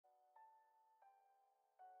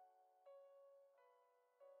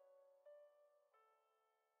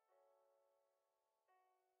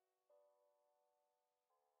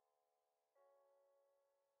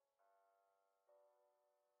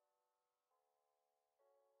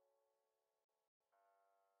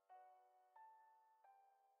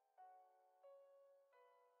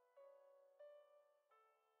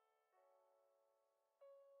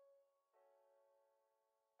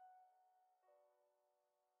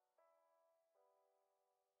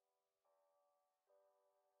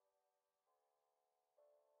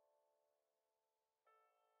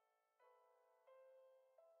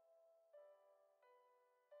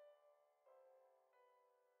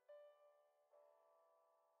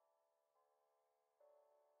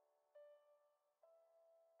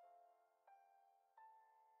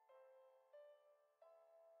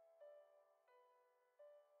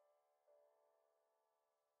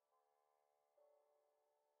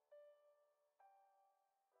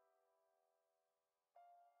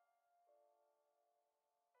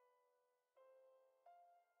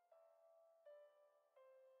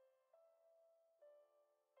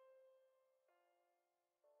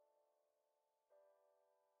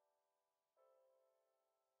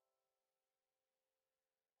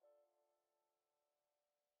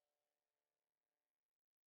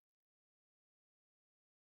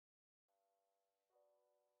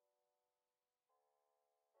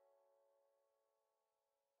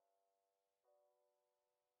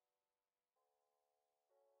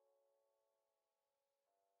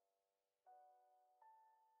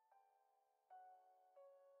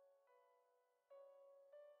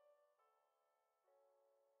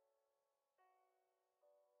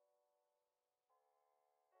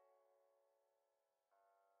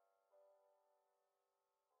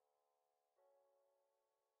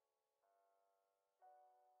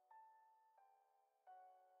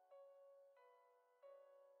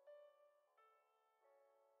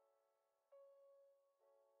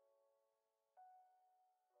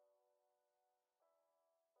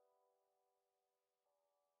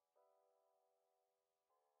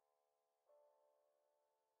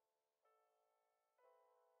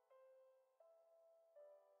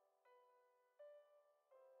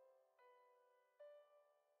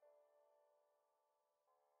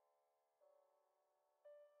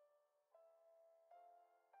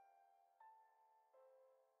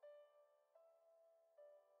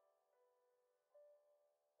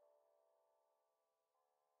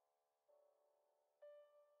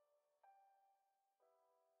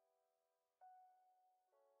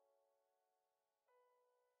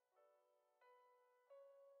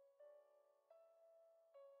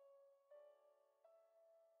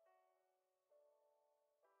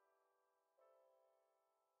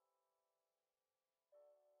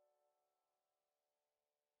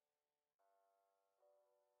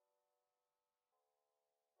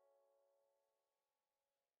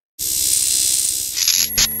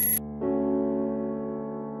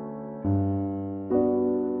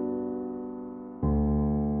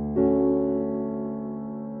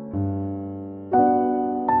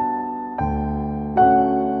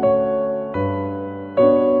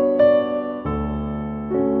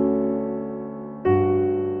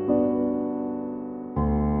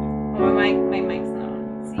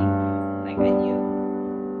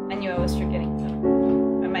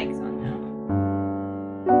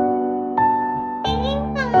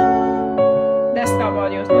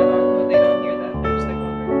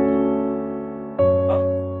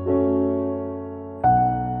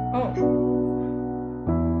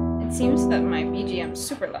It seems that my BGM is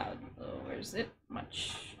super loud. Lowers it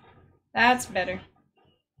much. That's better.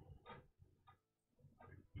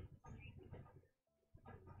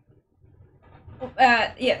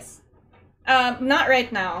 Yes. Not right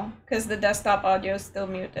now, because the desktop audio is still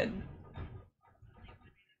muted.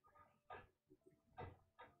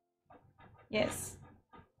 Yes.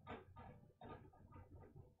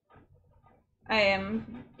 I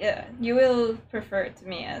am. Yeah, you will prefer it to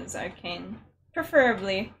me as Arcane.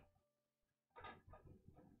 Preferably.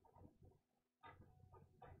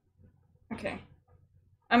 Okay.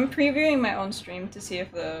 I'm previewing my own stream to see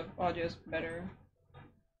if the audio is better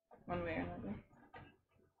one way or another.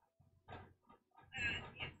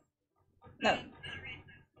 No.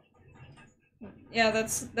 Yeah,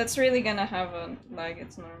 that's really gonna have a lag,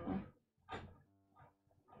 it's normal.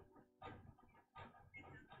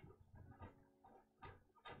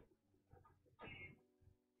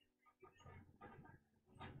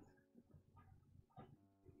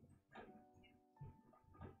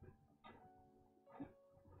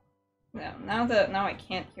 Yeah, now I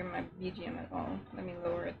can't hear my BGM at all. Let me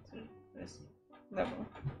lower it to this level.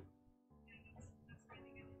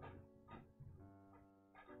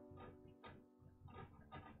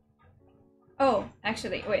 Oh,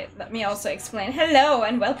 actually, wait, let me also explain. Hello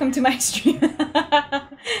and welcome to my stream.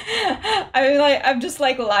 I'm just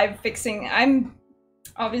like live fixing. I'm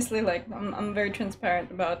obviously like I'm very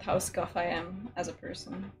transparent about how scuff I am as a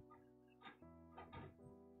person.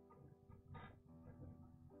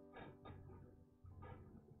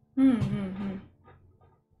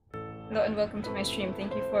 Hello and welcome to my stream.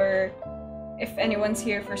 Thank you for, if anyone's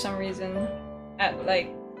here for some reason, at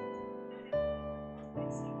like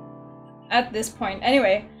at this point.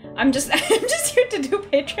 Anyway, I'm just here to do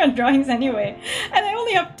Patreon drawings anyway, and I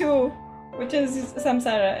only have 2, which is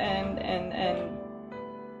Samsara and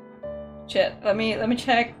shit. Let me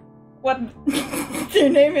check what their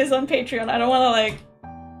name is on Patreon. I don't want to like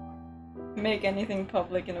make anything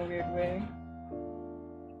public in a weird way.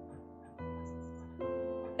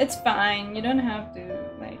 It's fine. You don't have to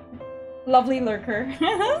like. Lovely lurker.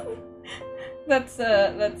 That's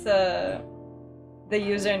the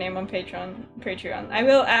username on Patreon. I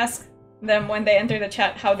will ask them when they enter the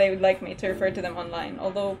chat how they would like me to refer to them online.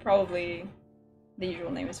 Although probably the usual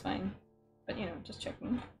name is fine. But you know, just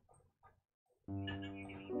checking.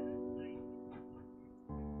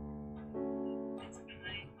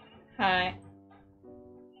 Hi.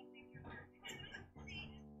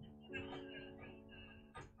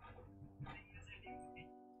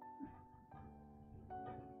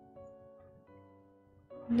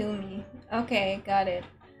 Lumi. Okay, got it.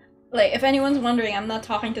 Like, if anyone's wondering, I'm not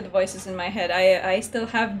talking to the voices in my head. I still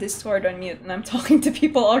have Discord on mute, and I'm talking to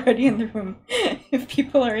people already in the room. If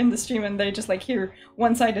people are in the stream and they just like hear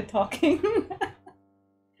one-sided talking.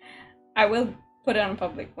 I will put it on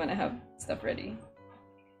public when I have stuff ready.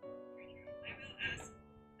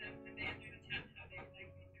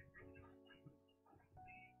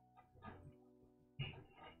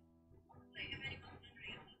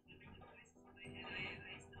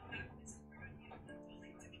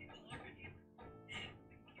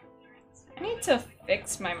 I need to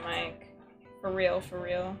fix my mic. For real, for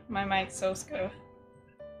real. My mic's so scuffed.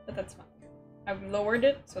 But that's fine. I've lowered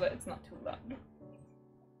it so that it's not too loud.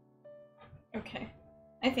 Okay.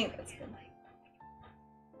 I think that's good.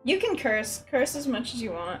 You can curse. Curse as much as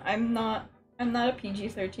you want. I'm not a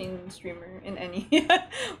PG-13 streamer in any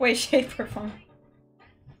way, shape, or form.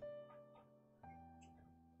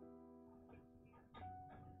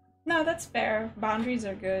 No, that's fair. Boundaries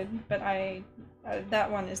are good, but that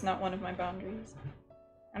one is not one of my boundaries.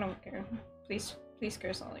 I don't care. Please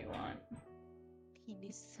curse all you want.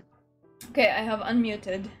 Penis. Okay, I have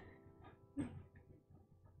unmuted.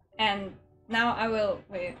 And now I will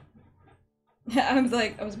wait. I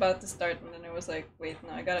was about to start and then I was like, wait,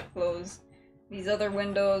 no, I gotta close these other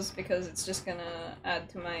windows because it's just gonna add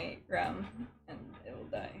to my RAM and it'll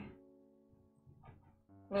die.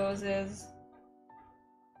 Closes.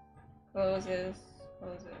 Closes.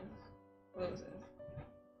 Closes. Closes.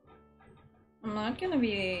 I'm not gonna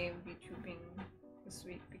be VTubing this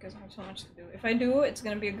week because I have so much to do. If I do, it's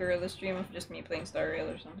gonna be a guerrilla stream of just me playing Star Rail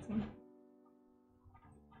or something.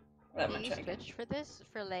 That much I can. Twitch for this?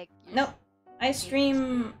 For like... No, I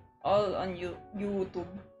stream all on YouTube.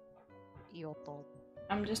 YouTube.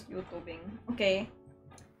 I'm just YouTubing. Okay.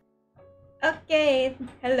 Okay,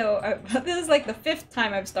 hello. This is like the 5th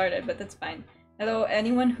time I've started, but that's fine. Hello,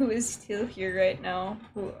 anyone who is still here right now,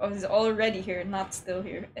 who is already here, not still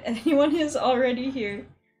here. Anyone who is already here,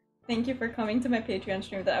 thank you for coming to my Patreon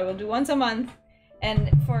stream that I will do once a month. And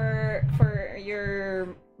for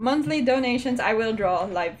your monthly donations, I will draw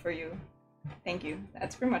live for you. Thank you.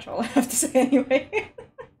 That's pretty much all I have to say anyway.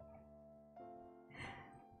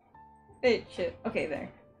 Wait, shit. Okay, there.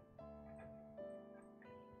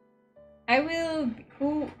 I will...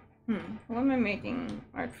 Who am I making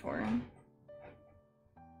art for?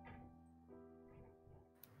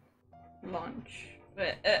 Launch.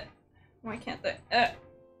 Why can't I?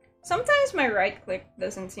 Sometimes my right click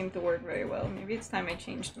doesn't seem to work very well. Maybe it's time I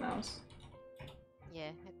changed the mouse.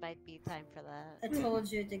 Yeah, it might be time for that. I told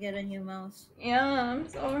you to get a new mouse. Yeah, I'm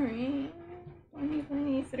sorry.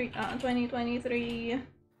 2023.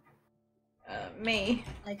 May.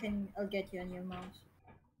 I'll get you a new mouse.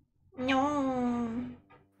 No.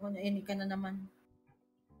 Ini ka na naman.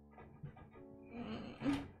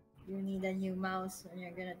 You need a new mouse and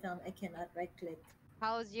you're gonna tell me I cannot right click.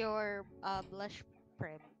 How's your blush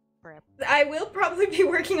prep? I will probably be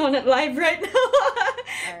working on it live right now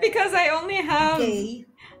because I only have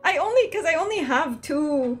I only have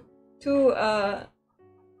two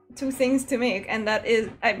things to make, and that is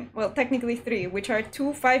well, technically 3, which are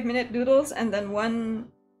 2 5-minute doodles and then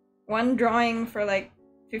one drawing for like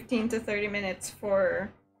 15 to 30 minutes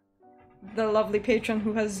for the lovely patron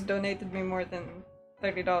who has donated me more than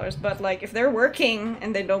 $30. But like, if they're working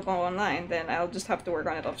and they don't go online, then I'll just have to work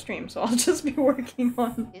on it off stream. So I'll just be working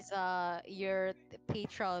on. Is your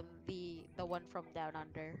patron the one from down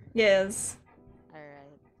under? Yes.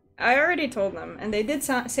 Alright. I already told them, and they did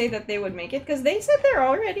say that they would make it because they said they're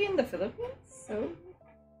already in the Philippines. So.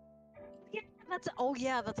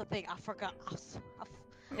 Yeah, that's a thing. I forgot.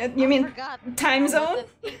 You mean forgot time zone?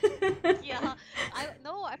 Yeah.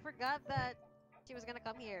 I forgot that she was gonna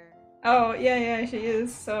come here. Oh, yeah, she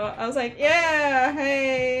is. So I was like, yeah,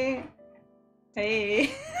 hey.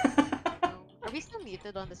 Are we still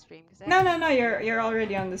muted on the stream? No, you're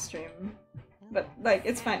already on the stream. But, like,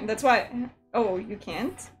 it's fine. That's why... Oh, you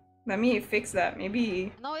can't? Let me fix that.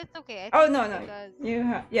 Maybe... No, it's okay. Oh, no.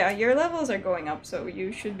 Yeah, your levels are going up, so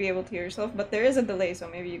you should be able to hear yourself. But there is a delay, so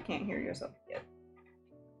maybe you can't hear yourself yet.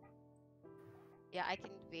 Yeah, I can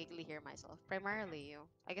vaguely hear myself. Primarily you.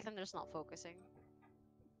 I guess I'm just not focusing.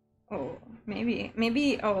 Oh,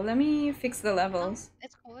 maybe... Oh, let me fix the levels. No,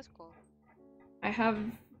 it's cool. I have...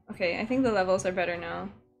 Okay, I think the levels are better now.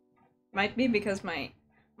 Might be because my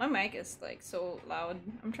mic is, like, so loud.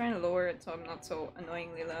 I'm trying to lower it so I'm not so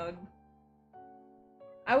annoyingly loud.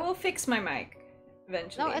 I will fix my mic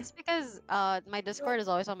eventually. No, it's because my Discord is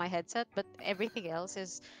always on my headset, but everything else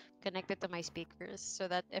is connected to my speakers, so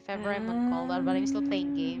that if ever I'm on call but I'm still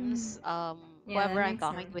playing games, whoever I'm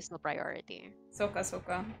talking to is still priority.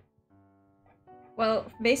 Soka. Well,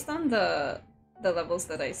 based on the levels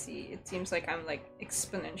that I see, it seems like I'm like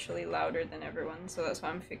exponentially louder than everyone, so that's why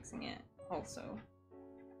I'm fixing it also.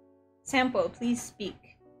 Sample, please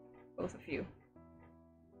speak. Both of you.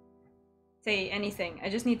 Say anything. I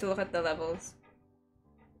just need to look at the levels.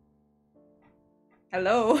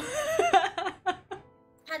 Hello?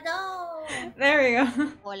 Hello! There we go.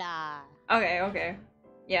 Hola! Okay.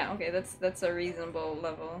 Yeah, okay, that's a reasonable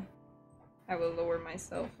level. I will lower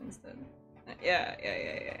myself instead. Yeah.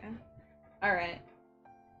 Alright.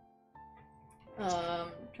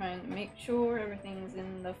 Trying to make sure everything's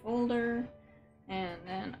in the folder. And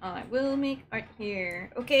then I will make art here.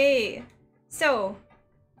 Okay, so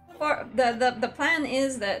for the plan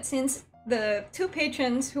is that since the 2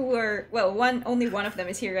 patrons who were, well, only one of them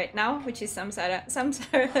is here right now, which is Samsara.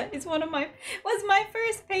 Samsara is was my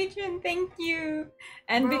first patron. Thank you.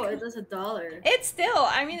 And bro, it was $1. It's still,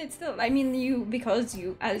 because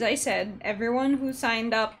you, as I said, everyone who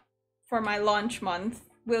signed up for my launch month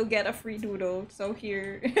will get a free doodle. So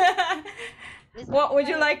here. What would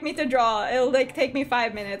you like me to draw? It'll like take me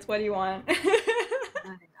 5 minutes. What do you want?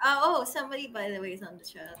 Oh, somebody by the way is on the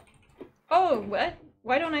chat. Oh, what?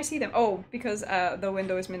 Why don't I see them? Oh, because the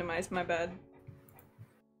window is minimized. My bad.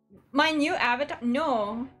 My new avatar?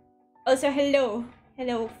 No. Also, hello.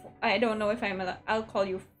 I don't know if I'm allowed. I'll call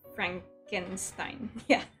you Frankenstein.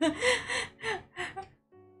 Yeah.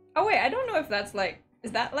 Oh wait, I don't know if that's like...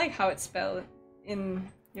 Is that like how it's spelled in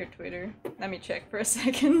your Twitter? Let me check for a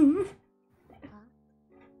second.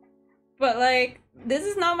 But like, this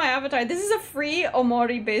is not my avatar. This is a free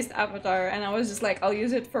Omori based avatar, and I was just like, I'll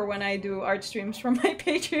use it for when I do art streams from my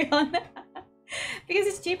Patreon. Because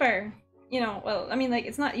it's cheaper. You know, well, I mean, like,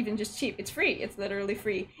 it's not even just cheap. It's free. It's literally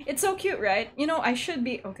free. It's so cute, right? You know, I should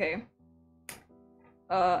be... Okay.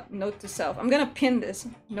 Note to self. I'm gonna pin this.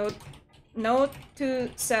 Note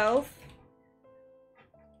to self.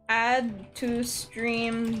 Add to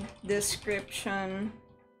stream description.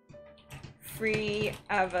 Free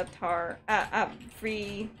avatar,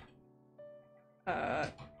 free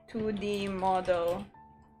 2D model.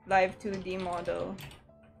 Live 2D model.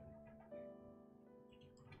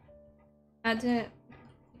 Add to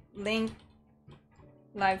link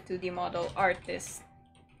live 2D model artist.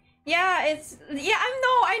 Yeah,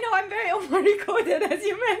 I know I'm very over-recoded as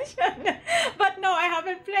you mentioned. But no, I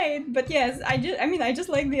haven't played. But yes, I just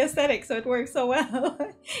like the aesthetic, so it works so well.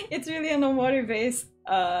 It's really an Omori-based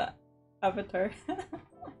avatar.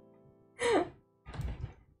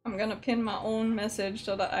 I'm gonna pin my own message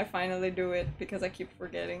so that I finally do it because I keep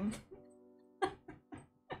forgetting.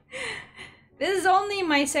 This is only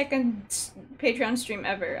my second Patreon stream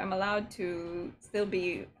ever. I'm allowed to still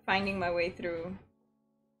be finding my way through.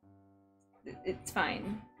 It's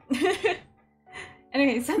fine.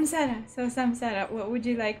 Anyway, Samsara. So Samsara, what would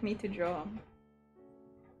you like me to draw?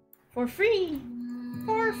 For free!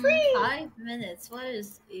 For free! 5 minutes. What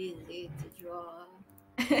is easy to draw?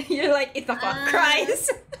 You're like, Ithaca cries!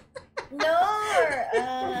 No!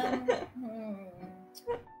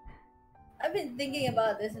 I've been thinking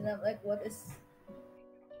about this and I'm like, what is...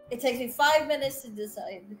 It takes me 5 minutes to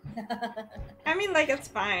decide. I mean, like, it's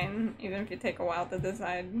fine, even if you take a while to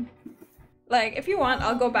decide. Like, if you want,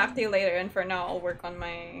 I'll go back to you later, and for now, I'll work on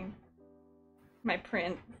my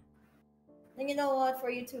print. And you know what? For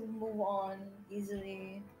you to move on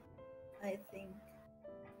easily, I think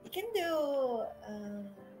you can do.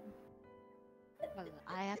 Well,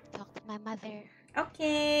 I have to talk to my mother.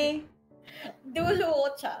 Okay. Do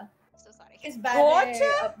Luocha. So sorry. His banner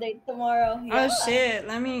update tomorrow. Yeah. Oh shit!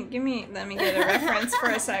 Let me get a reference for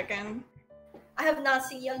a second. I have not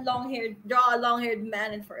seen a draw a long-haired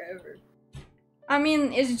man in forever. I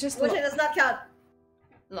mean, it's just Which does not count.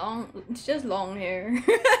 It's just long hair.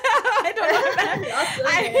 I don't know.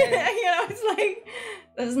 It's like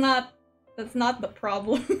that's not the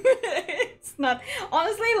problem. It's not,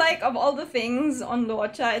 honestly, like, of all the things on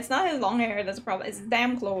Luocha, it's not his long hair that's a problem. It's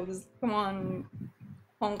damn clothes. Come on,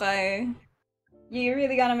 Honkai. You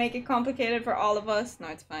really gotta make it complicated for all of us. No,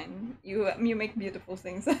 it's fine. You make beautiful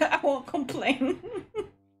things. I won't complain.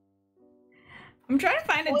 I'm trying to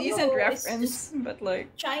find a decent reference, but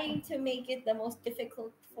like... Trying to make it the most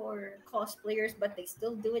difficult for cosplayers, but they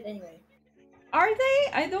still do it anyway. Are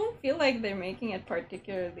they? I don't feel like they're making it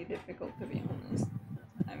particularly difficult, to be honest.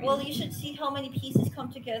 I mean... Well, you should see how many pieces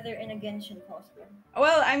come together in a Genshin cosplay.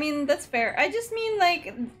 Well, I mean, that's fair. I just mean,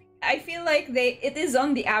 like, I feel like it is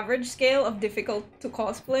on the average scale of difficult to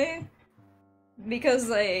cosplay. Because,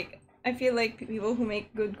 like, I feel like people who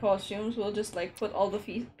make good costumes will just, like, put all the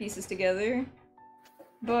pieces together.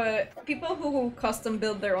 But people who custom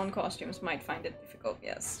build their own costumes might find it difficult,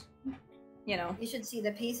 yes. You know. You should see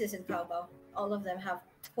the pieces in Taobao. All of them have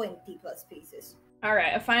 20 plus pieces.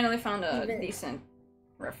 Alright, I finally found a decent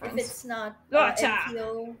reference. If it's not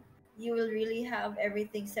NPO, you will really have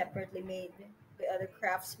everything separately made by other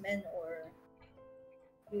craftsmen, or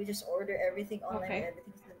you just order everything online and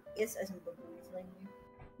everything is as in Babu's.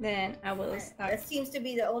 Then I will start. That seems to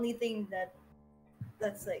be the only thing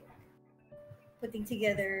that's like putting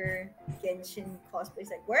together Genshin cosplays.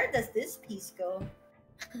 Like, where does this piece go?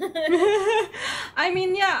 I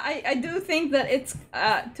mean, yeah, I do think that it's,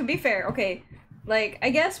 to be fair, okay, like, I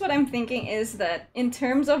guess what I'm thinking is that in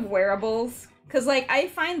terms of wearables, because, like, I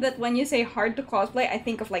find that when you say hard to cosplay, I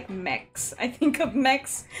think of, like, mechs. I think of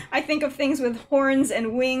things with horns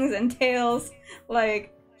and wings and tails.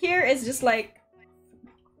 Like, here it's just, like,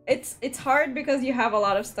 it's hard because you have a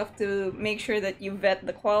lot of stuff to make sure that you vet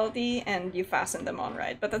the quality and you fasten them on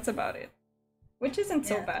right, but that's about it. Which isn't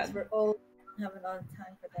so bad. We're all have a lot of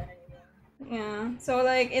time for that anymore. Yeah, so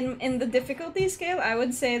like in the difficulty scale, I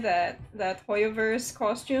would say that Hoyoverse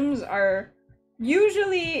costumes are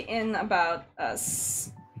usually in about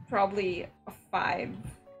probably a 5,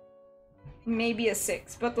 maybe a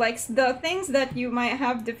 6. But like the things that you might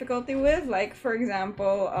have difficulty with, like for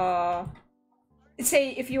example,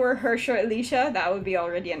 say if you were Hirsch or Alicia, that would be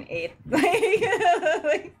already an 8.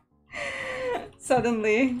 Like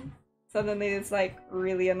suddenly it's like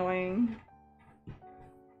really annoying.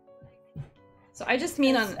 So I just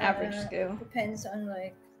mean on average scale. Depends on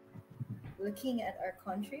like looking at our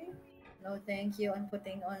country. No thank you on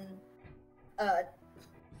putting on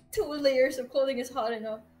 2 layers of clothing is hot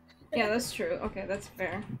enough. Yeah, that's true. Okay, that's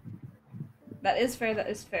fair. That is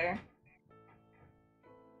fair.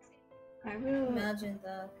 I will imagine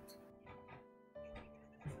that.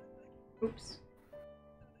 Oops.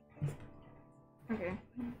 Okay.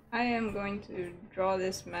 I am going to draw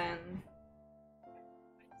this man.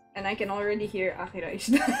 And I can already hear Akira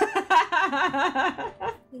Ishida.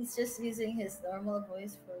 He's just using his normal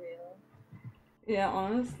voice for real. Yeah,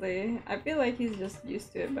 honestly. I feel like he's just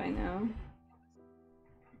used to it by now.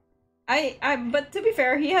 but to be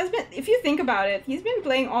fair, he has been. If you think about it, he's been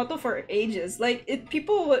playing auto for ages. Like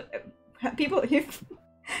people, if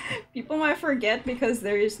people might forget because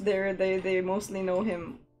they mostly know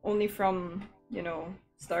him only from, you know,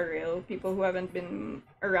 Star Rail. People who haven't been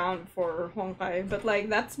around for Honkai, but like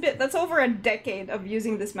that's over a decade of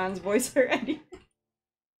using this man's voice already.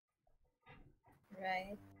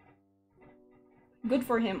 Right. Good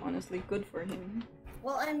for him, honestly. Good for him.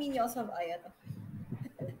 Well, I mean, you also have Ayato.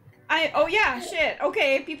 Oh yeah, shit.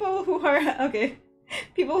 Okay, people who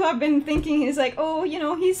have been thinking he's like, oh, you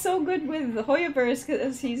know, he's so good with the Hoyoverse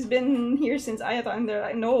because he's been here since Ayato, and they're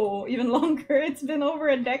like, no, even longer. It's been over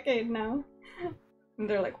a decade now. And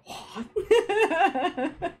they're like, what?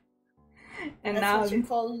 And That's now what you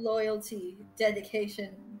call loyalty,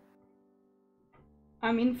 dedication.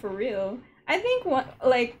 I mean, for real. I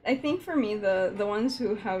think for me the ones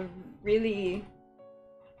who have really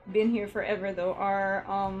been here forever though are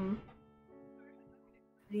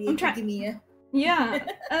yeah.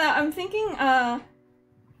 I'm thinking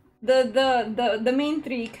the main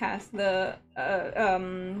three cast,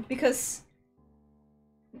 because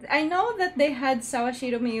I know that they had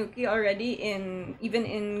Sawashiro Miyuki already even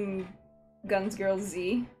in Guns Girls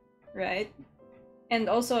Z, right? And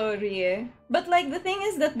also Rie. But like the thing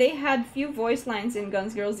is that they had few voice lines in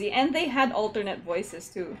Guns Girls Z, and they had alternate voices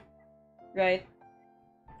too, right?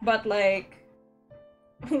 But like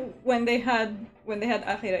when they had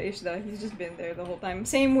Akira Ishida, he's just been there the whole time.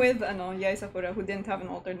 Same with Yai Sakura, who didn't have an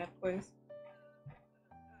alternate voice.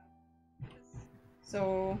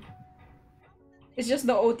 So it's just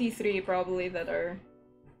the OT3 probably that are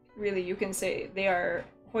really, you can say they are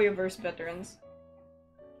Hoyoverse veterans.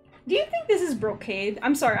 Do you think this is brocade?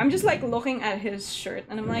 I'm sorry, I'm just like looking at his shirt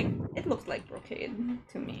and I'm like, it looks like brocade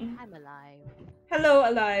to me. I'm alive. Hello,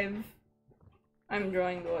 alive. I'm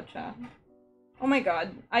drawing Luocha. Oh my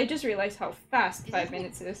god, I just realized how fast 5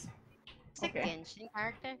 minutes is. It's a Genshin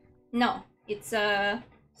character? No, it's a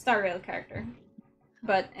Star Rail character.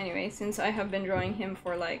 But anyway, since I have been drawing him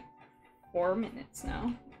for like 4 minutes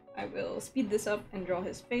now, I will speed this up and draw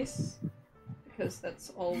his face. Because that's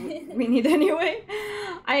all we need anyway.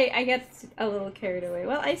 I get a little carried away.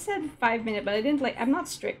 Well, I said 5 minutes, but I didn't like. I'm not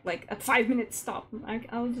strict. Like at 5 minutes, stop.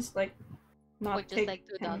 I'll just like not or just take like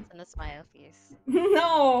 2 dots and a smile face.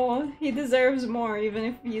 No, he deserves more, even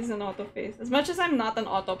if he's an auto face. As much as I'm not an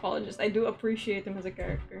auto apologist, I do appreciate him as a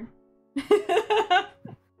character.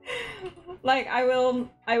 Like I will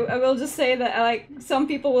just say that like some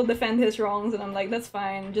people will defend his wrongs, and I'm like, that's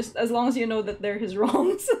fine. Just as long as you know that they're his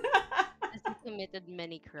wrongs. He committed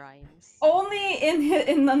many crimes. Only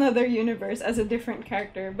in another universe as a different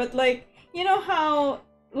character, but like, you know how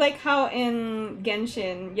in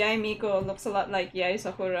Genshin, Yae Miko looks a lot like Yae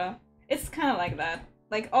Sakura. It's kind of like that.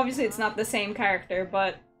 Like obviously it's not the same character,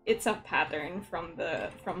 but it's a pattern from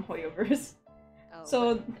Hoyoverse. Oh,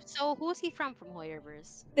 so who's he from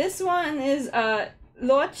Hoyoverse? This one is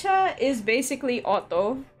Locha is basically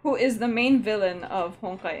Otto, who is the main villain of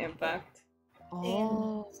Honkai Impact.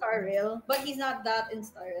 In Star Rail, but he's not that in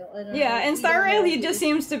Star Rail. Yeah, in Star Rail he just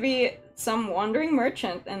seems to be some wandering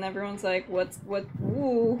merchant, and everyone's like,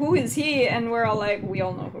 who is he? And we're all like, we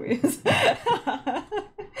all know who he is.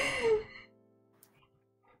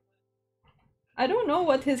 I don't know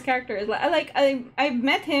what his character is like. I've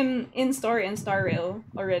met him in story in Star Rail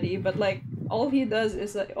already, but like all he does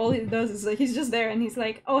is he's just there and he's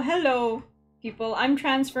like, oh hello people, I'm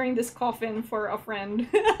transferring this coffin for a friend.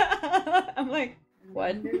 I'm like,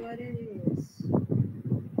 what? I wonder what it is.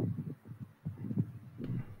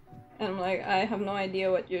 And I'm like, I have no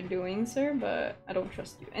idea what you're doing, sir, but I don't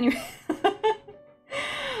trust you. Anyway.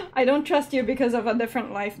 I don't trust you because of a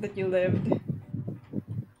different life that you lived.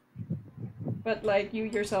 But like, you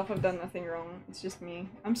yourself have done nothing wrong. It's just me.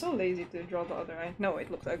 I'm so lazy to draw the other eye. No,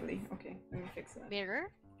 it looks ugly. Okay, let me fix that.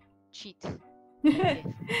 Mirror? Cheat.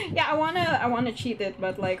 Yeah, I wanna cheat it,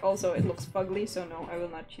 but like also it looks fugly, so no, I will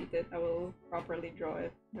not cheat it. I will properly draw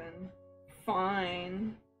it then.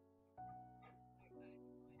 Fine.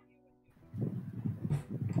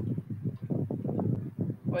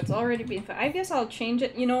 Oh, it's already been I guess I'll change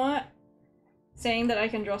it. You know what? Saying that I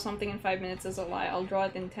can draw something in 5 minutes is a lie. I'll draw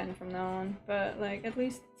it in 10 from now on. But like at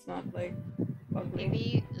least it's not like ugly.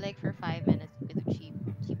 Maybe like for 5 minutes a bit of cheap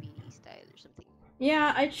chibi style or something.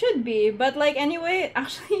 Yeah, it should be, but like anyway,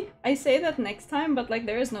 actually I say that next time, but like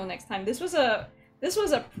there is no next time. This was a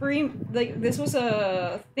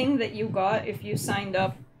thing that you got if you signed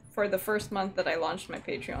up for the first month that I launched my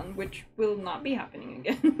Patreon, which will not be happening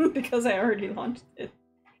again because I already launched it.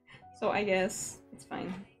 So I guess it's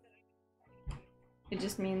fine. It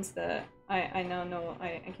just means that I now know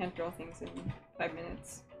I can't draw things in 5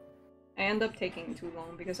 minutes. I end up taking too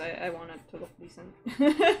long because I want it to look decent.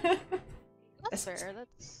 That's fair.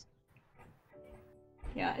 That's...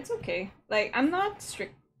 Yeah, it's okay. Like, I'm not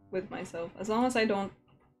strict with myself. As long as I don't...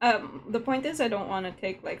 the point is I don't want to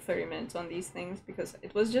take like 30 minutes on these things because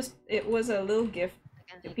it was a little gift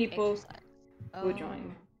to people who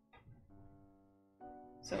join.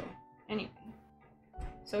 So, anyway.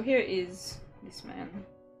 So here is this man.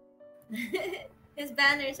 His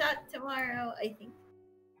banner's out tomorrow, I think.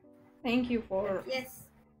 Thank you for... Yes.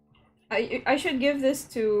 I should give this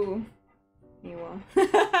to Iwa.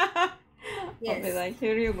 Yes. I'll be like,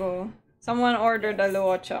 here you go. Someone ordered a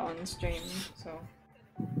luocha on stream, so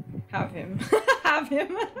have him. Have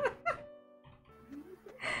him.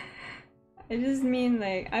 I just mean,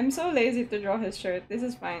 like, I'm so lazy to draw his shirt. This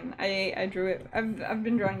is fine. I drew it. I've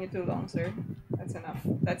been drawing it too long, sir. That's enough.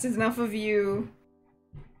 That's enough of you.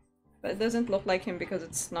 But it doesn't look like him because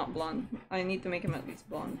it's not blonde. I need to make him at least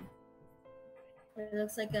blonde. It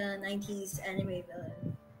looks like a 90s anime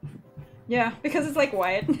villain. Yeah, because it's like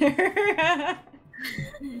white.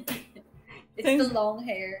 It's the long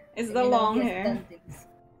hair. It's the long hair.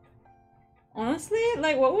 Honestly,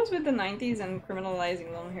 like, what was with the 90s and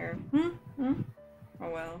criminalizing long hair? Oh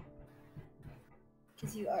well.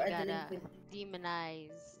 Because you are gotta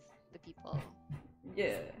demonize the people.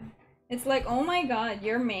 Yeah. It's like, oh my god,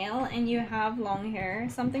 you're male and you have long hair.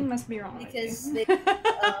 Something must be wrong because with you.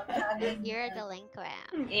 You're a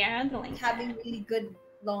delinquent. Yeah, delinquent. Having really good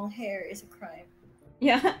long hair is a crime.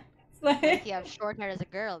 Yeah. It's like... If you have short hair as a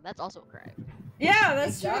girl, that's also a crime. Yeah,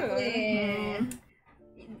 that's exactly.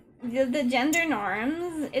 true. The gender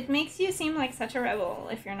norms, it makes you seem like such a rebel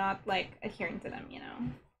if you're not, like, adhering to them, you know?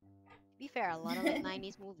 To be fair, a lot of the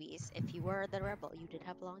 90s movies, if you were the rebel, you did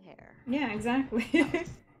have long hair. Yeah, exactly.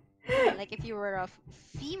 Like, if you were a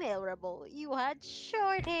female rebel, you had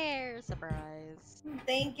short hair. Surprise.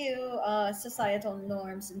 Thank you, societal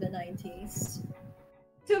norms in the 90s.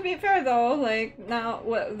 To be fair, though, like, now,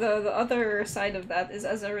 what the other side of that is,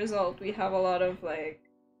 as a result, we have a lot of, like,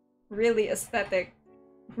 really aesthetic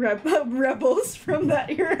rebels from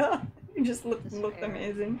that era. You just looked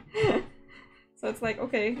amazing. So it's like,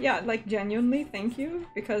 okay, yeah, like, genuinely, thank you,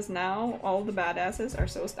 because now all the badasses are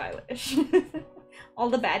so stylish. All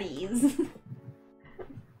the baddies.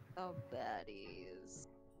 Oh, baddies.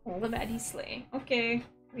 All the baddies slay. Okay,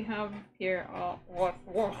 we have here, what?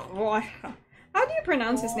 How do you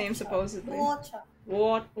pronounce his name, supposedly? Luocha.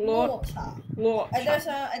 Luocha. There's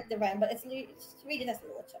a divine, but it's really just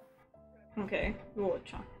Luocha. Okay,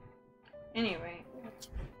 Luocha. Anyway,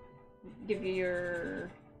 give you your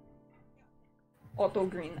auto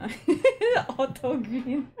green. Auto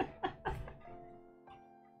green.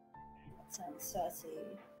 That sounds saucy.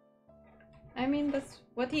 I mean, that's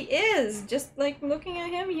what he is. Just like looking at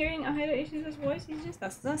him, hearing Ahira Ishiza's voice, he's just a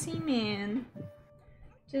sussy man.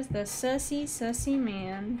 Just a sussy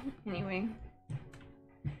man. Anyway.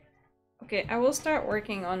 Okay, I will start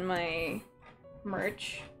working on my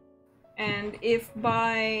merch. And if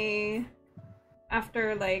by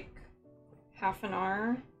after like half an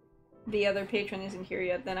hour the other patron isn't here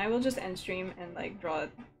yet, then I will just end stream and like draw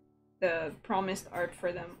the promised art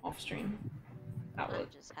for them off stream. That will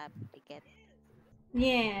just happy to get it.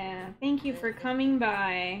 Yeah, thank you for coming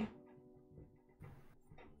by.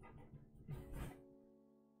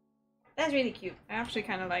 That's really cute. I actually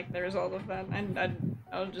kind of like the result of that, and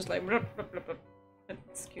I was just like,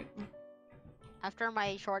 it's cute. After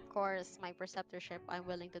my short course, my preceptorship, I'm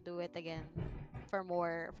willing to do it again for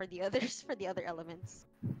the other elements.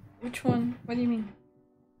 Which one? What do you mean?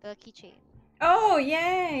 The keychain. Oh,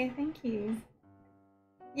 yay! Thank you.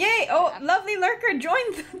 Yay! Oh, lovely lurker,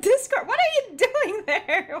 join the Discord. What are you doing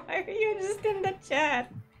there? Why are you just in the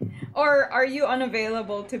chat? Or are you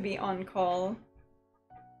unavailable to be on call?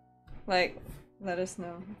 Like, let us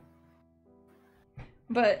know.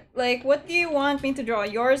 But, like, what do you want me to draw?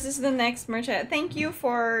 Yours is the next merchant. Thank you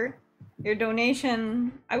for your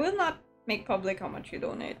donation. I will not make public how much you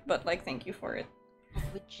donate, but, like, thank you for it.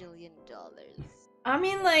 $1 bajillion. I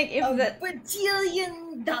mean, like, if $1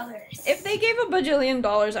 bajillion. If they gave $1 bajillion,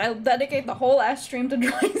 I'll dedicate the whole ass stream to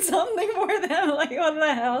drawing something for them. Like, what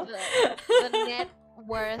the hell? The net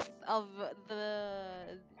worth of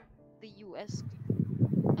the U.S.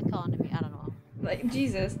 economy. I don't know. Like,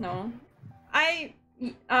 Jesus, no.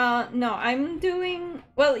 No, I'm doing...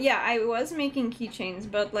 Well, yeah, I was making keychains,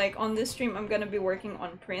 but, like, on this stream, I'm gonna be working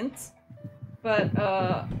on prints. But,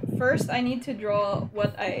 first, I need to draw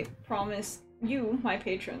what I promised you, my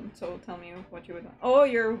patron. So, tell me what you would want. Oh,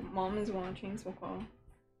 your mom is watching, so cool.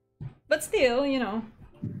 But still, you know.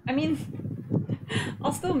 I mean,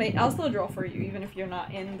 I'll still draw for you even if you're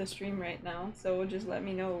not in the stream right now. So just let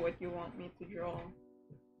me know what you want me to draw.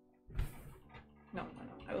 No,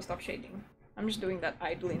 I will stop shading. I'm just doing that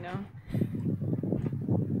idly now.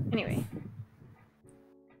 Anyway.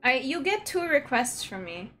 You get 2 requests from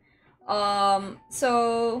me.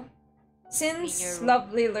 So since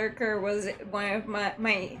Lovely Lurker was one of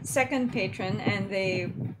my second patron and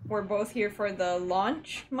they were both here for the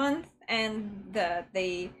launch month and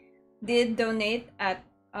they did donate at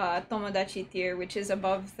Tomodachi tier, which is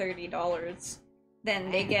above $30,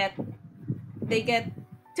 then they get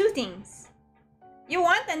 2 things. You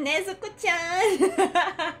want a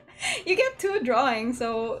Nezuko-chan? You get 2 drawings,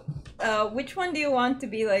 so which one do you want to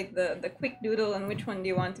be like the quick doodle and which one do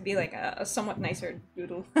you want to be like a somewhat nicer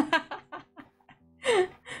doodle?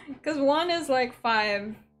 Because one is like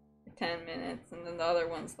 5 to 10 minutes and then the other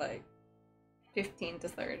one's like 15 to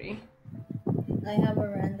 30. I have a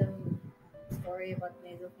random story about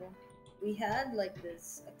Nezuko. We had like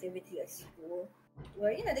this activity at school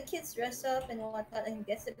where the kids dress up and whatnot and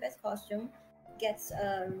gets the best costume, gets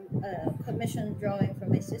a commission drawing from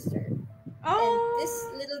my sister. Oh. And this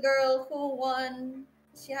little girl who won,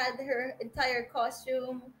 she had her entire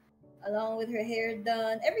costume along with her hair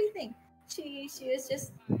done, everything. She was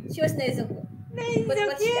Nezuko. But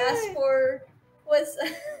what she asked for was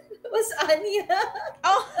Anya.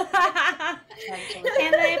 Oh.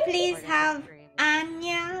 Can I please have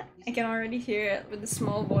Anya? I can already hear it with the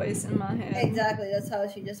small voice in my head. Exactly, that's how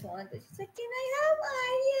she just wanted. She's like, "Can I have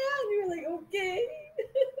Anya?" And we were like, "Okay."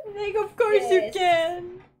 Like, of course you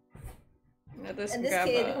can. And this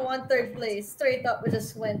kid who won 3rd place straight up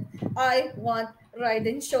just went, "I want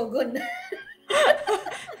Raiden Shogun."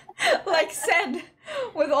 Like said,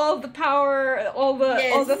 with all the power, all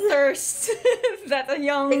the thirst that a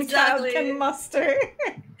young child can muster.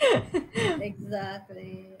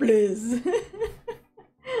 Exactly. Please.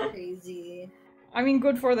 Crazy. I mean,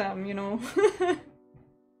 good for them,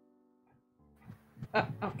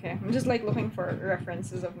 Okay, I'm just like looking for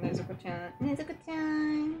references of Nezuko-chan.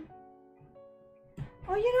 Nezuko-chan.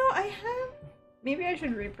 Oh, I have. Maybe I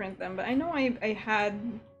should reprint them, but I know I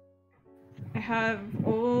have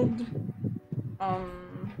old.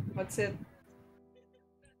 What's it?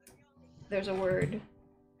 There's a word.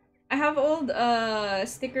 I have old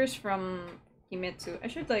stickers from Kimetsu. I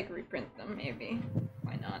should like reprint them, maybe.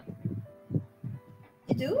 Why not?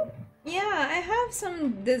 You do? Yeah, I have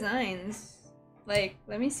some designs. Like,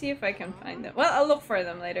 let me see if I can find them. Well, I'll look for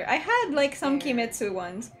them later. I had like some Kimetsu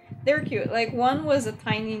ones. They're cute. Like, one was a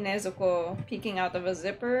tiny Nezuko peeking out of a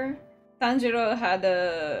zipper. Tanjiro had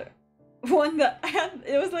a one that had,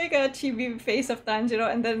 it was like a chibi face of Tanjiro,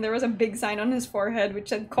 and then there was a big sign on his forehead which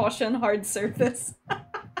said "Caution, hard surface." Oh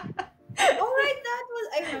right, that was,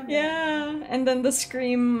 I remember. Yeah, and then the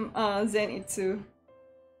scream Zenitsu,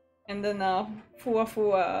 and then Fua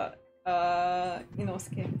Fua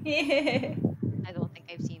Inosuke. I don't think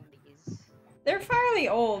I've seen these. They're fairly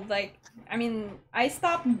old. Like, I mean, I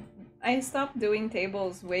stopped doing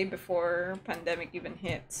tables way before pandemic even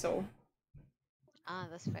hit, so. Ah,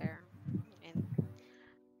 that's fair. And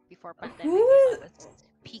before pandemic, Who I was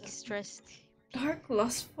peak stressed. Dark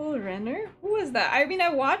Lustful Renner? Who is that? I mean, I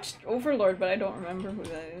watched Overlord, but I don't remember who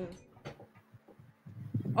that is.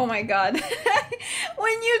 Oh my god.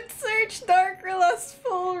 When you search Dark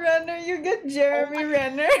Lustful Renner, you get Jeremy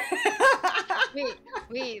Renner.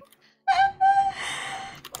 Wait.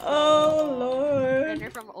 Oh lord. Renner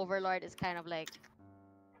from Overlord is kind of like.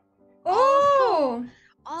 Oh!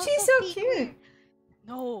 Also She's so peak. cute.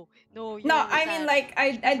 No, I mean like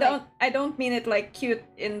I don't mean it like cute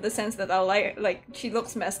in the sense that I like she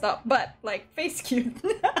looks messed up, but like face cute.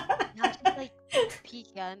 Yeah, she's like peak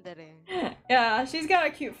yandere. Yeah, she's got a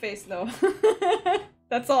cute face though.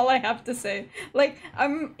 That's all I have to say. Like,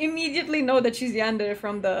 I immediately know that she's yandere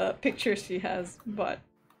from the pictures she has, but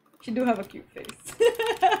she do have a cute face.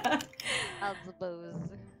 I suppose.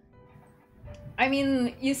 I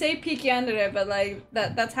mean, you say peak yandere, but like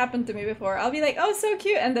that's happened to me before. I'll be like, oh, so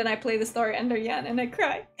cute, and then I play the story under Yan and I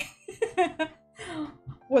cry.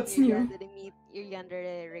 What's new? Your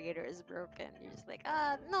yandere regulator is broken. You're just like,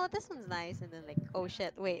 no, this one's nice, and then like, oh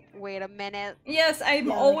shit, wait a minute. Yes, I'm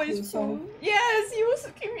always so. Yes, you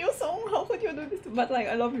Kim Yo-sung. How could you do this? But like,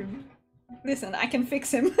 I love him. Listen, I can fix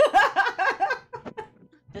him.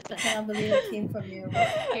 I can't believe it came from you.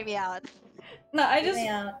 Hear me out. No,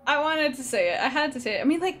 I wanted to say it. I had to say it. I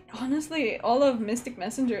mean, like, honestly, all of Mystic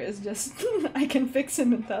Messenger is just I can fix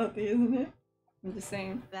him mentality, isn't it? I'm just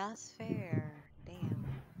saying. That's fair. Damn.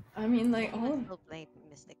 I mean, like, I'm still playing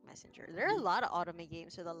Mystic Messenger. There are a lot of automate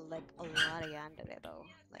games with like a lot of yandere though.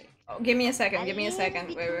 Like, oh, give me a second. a Give me a little second.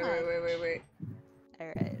 bit Wait, too wait, wait, much. wait, wait, wait. All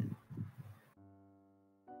right.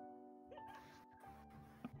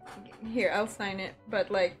 Here, I'll sign it.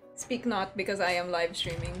 But like, speak not because I am live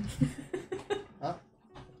streaming. Huh?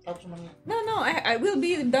 No, I will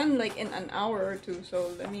be done like in an hour or two.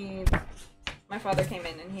 So let me. My father came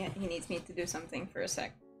in and he needs me to do something for a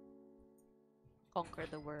sec. Conquer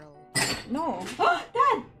the world. No.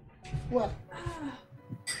 Dad! What?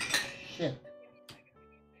 Shit.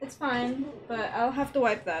 It's fine, but I'll have to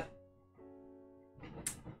wipe that.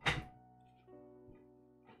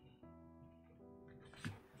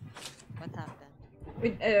 What happened?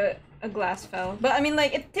 With a glass fell. But I mean,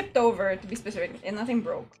 like, it tipped over, to be specific, and nothing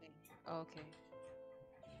broke. Okay.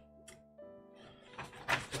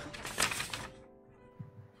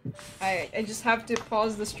 I just have to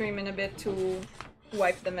pause the stream in a bit to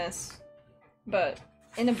wipe the mess. But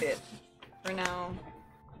in a bit. For now.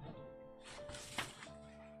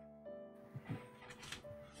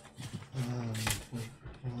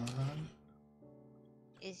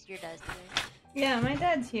 Is your dad here? Yeah, my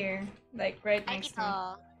dad's here. Like, right Hi, next to me.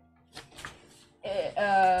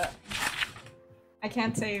 Tito. I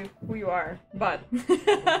can't say who you are, but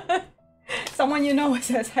someone you know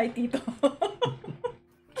says hi, Tito.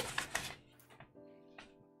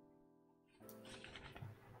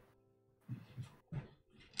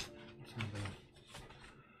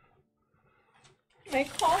 My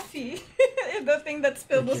coffee. The thing that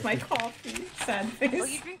spilled was my coffee. Sad face. Oh,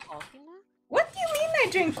 you drink coffee now? What do you mean I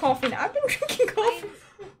drink coffee now? I've been drinking coffee.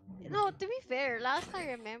 No, to be fair, last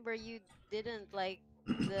I remember you didn't like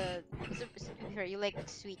the. You like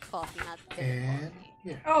sweet coffee, not bitter coffee.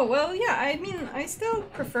 Yeah. Oh, well, yeah, I mean, I still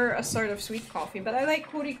prefer a sort of sweet coffee, but I like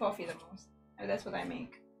Kuri coffee the most. That's what I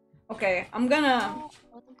make. Okay, I'm gonna...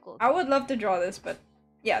 I would love to draw this, but...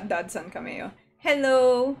 Yeah, Dadson Cameo.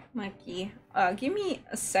 Hello, Maki. Give me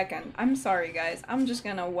a second. I'm sorry, guys. I'm just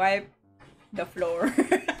gonna wipe the floor.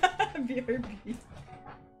 BRB.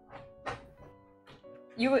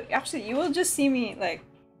 You will just see me, like...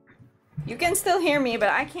 You can still hear me, but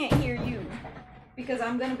I can't hear you. Because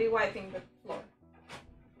I'm gonna be wiping the floor.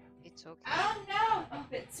 It's okay. Oh no! Oh,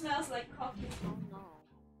 it smells like coffee. Oh no.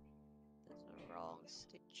 That's a wrong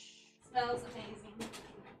stitch. Smells amazing.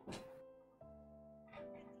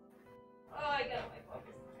 Oh, I gotta wipe off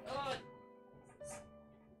this.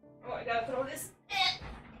 Oh, I gotta throw this.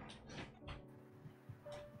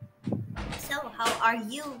 So, how are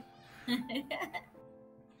you?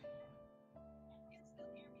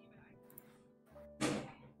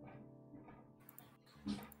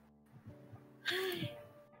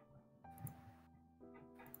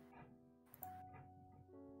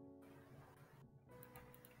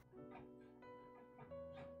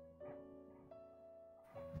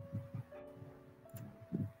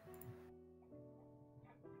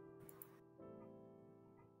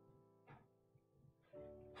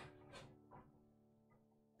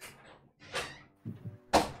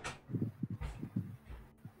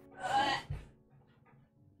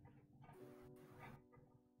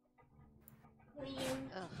 Clean.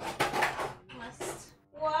 Ugh. Must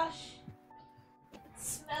wash. It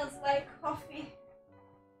smells like coffee.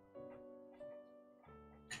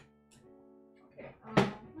 Okay.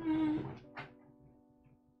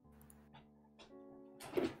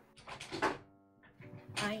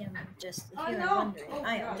 I am just Oh, here no. wondering. Oh,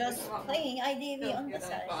 I am God, just there's a lot playing IDV Don't on do the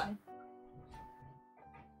that, side. but-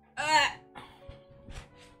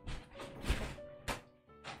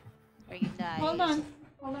 Are you dying? Hold on.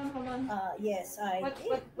 Yes, I What- did.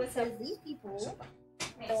 what- what's because up? these people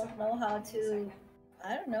don't know how to,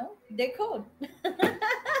 I don't know, decode.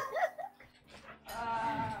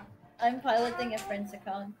 I'm piloting a friend's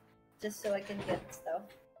account just so I can get stuff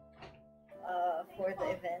for the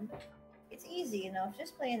event. It's easy enough,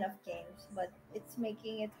 just play enough games, but it's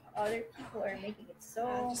making it, other people are making it so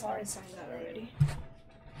hard to play. already.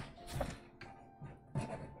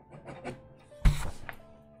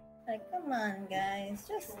 Like, come on, guys,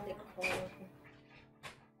 just decode.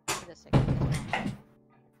 Wait a second.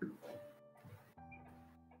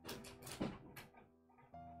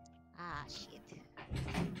 Ah, shit.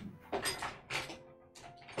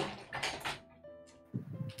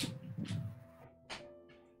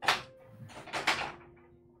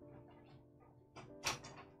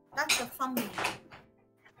 That's a fumble.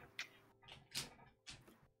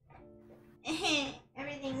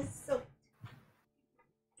 Everything's so.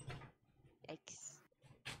 Yikes.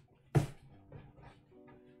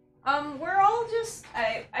 We're all just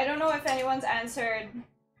I don't know if anyone's answered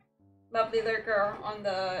Lovely Lurker on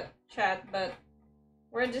the chat, but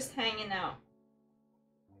We're just hanging out.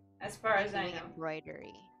 As far as I Doing know.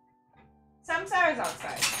 embroidery. Samsara's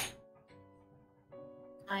outside.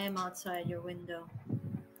 I am outside your window.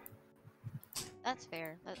 That's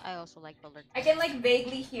fair. I also like the lurk. I can like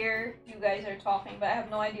vaguely hear you guys are talking, but I have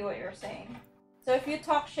no idea what you're saying. So if you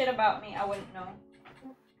talk shit about me, I wouldn't know.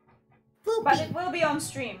 Poopy. But it will be on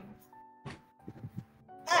stream.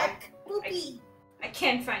 Ack, poopy. I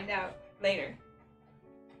can't find out later.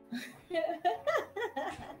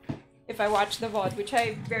 If I watch the VOD, which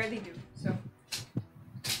I barely do, so.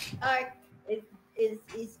 Ark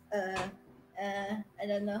is I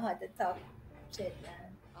don't know how to talk shit, man.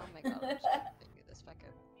 Oh my god, I'm so confused this fucking.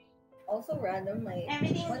 Also random, my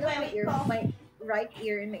Everything's one of my right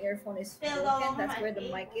ear in my earphone is Spilled all broken. over That's my where the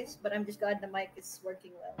table. mic is, but I'm just glad the mic is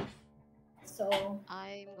working well. So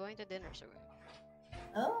I'm going to dinner soon.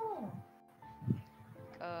 oh.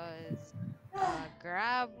 Cause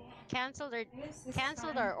Grab canceled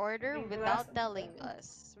our order without telling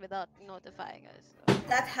us, without notifying us. So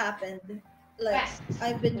That happened. Like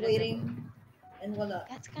I've been waiting and voila.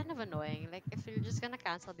 that's kind of annoying. Like if you're just gonna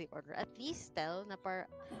cancel the order, at least tell na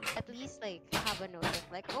at least like have a note of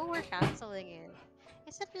like, oh, we're canceling it.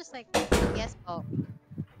 Instead of just like, yes, oh,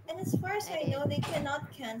 And as far as I Edit. know, they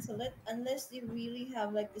cannot cancel it unless they really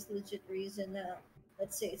have like this legit reason.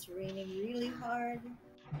 Let's say it's raining really hard,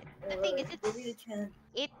 The or thing is, they really can't.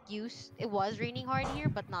 it was raining hard here,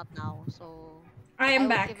 but not now. So I I am would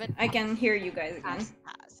back. give it I can hear you guys again.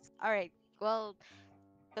 pass. All right. Well,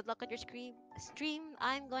 good luck on your stream.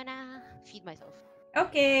 I'm gonna feed myself.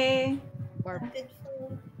 Okay. Or Good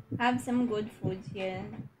food. Have some good foods here.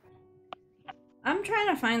 I'm trying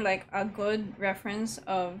to find like a good reference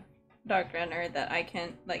of Dark Runner that I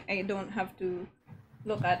can like I don't have to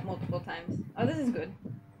look at multiple times. Oh, this is good.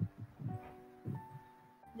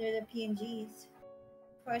 They're the PNGs. As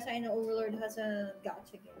far as I know, Overlord has a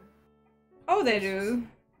gacha game. Oh, they do.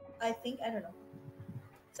 I think I don't know.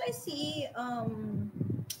 So I see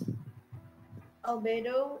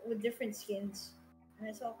Albedo with different skins, and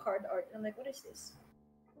I saw card art. And I'm like, what is this?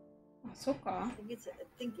 Soka. I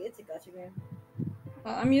think it's a gacha game.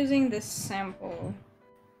 Well, I'm using this sample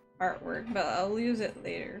artwork, but I'll use it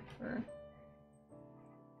later for.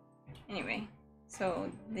 Anyway, so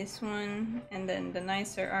this one, and then the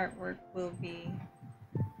nicer artwork will be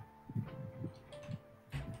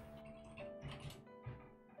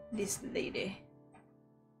this lady.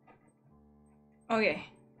 Okay,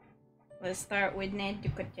 let's start with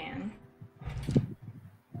Nezuko-chan.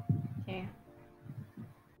 Okay.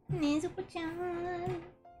 Nezuko-chan.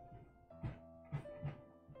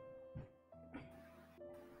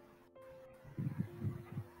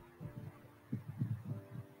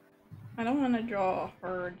 I don't want to draw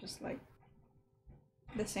her just like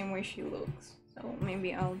the same way she looks, so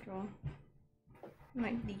maybe I'll draw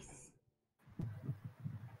like this.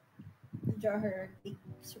 Draw her big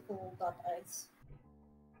circle dot eyes.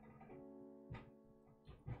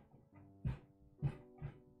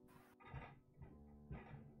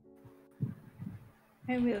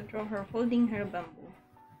 I will draw her holding her bamboo.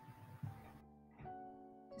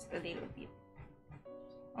 Just a little bit.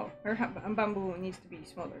 Oh, her bamboo needs to be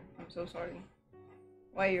smaller. I'm so sorry.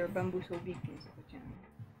 Why your bamboo so big, Nezuko-chan?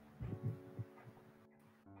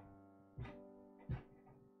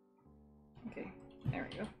 Okay, there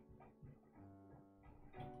we go.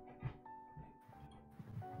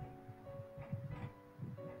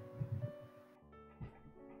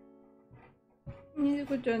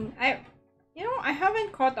 Nezuko-chan, I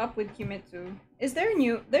haven't caught up with Kimetsu. Is there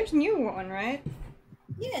there's new one, right?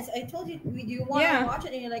 Yes, I told you. Do you want to watch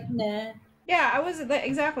it? And you're like, nah. Yeah, I was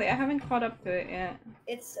exactly. I haven't caught up to it yet.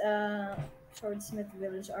 It's Swordsmith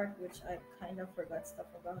Village arc, which I kind of forgot stuff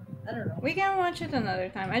about. I don't know. We can watch it another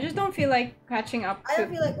time. I just don't feel like catching up. I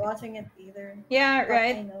don't feel like watching it either. Yeah, but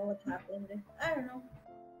right. I know what happened. I don't know.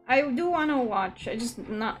 I do want to watch. I just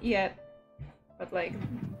not yet. But like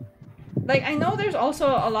I know there's also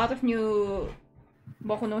a lot of new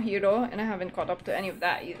Boku no Hero, and I haven't caught up to any of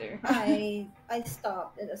that either. I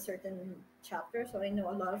stopped at a certain chapter, so I know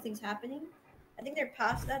a lot of things happening. I think they're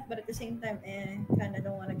past that, but at the same time, kind of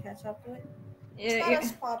don't want to catch up to it. It's not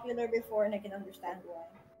as popular before, and I can understand why.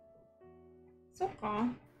 So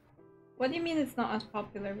calm. What do you mean it's not as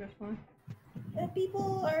popular before?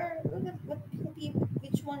 People are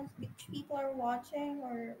which people are watching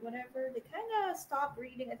or whatever. They kind of stopped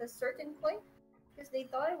reading at a certain point because they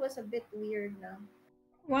thought it was a bit weird now.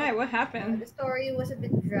 Why? What happened? The story was a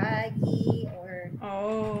bit draggy, or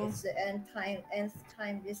it's the nth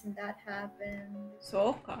time this and that happened.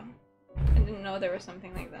 Soka. I didn't know there was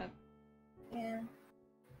something like that. Yeah.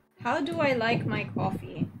 How do I like my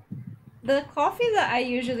coffee? The coffee that I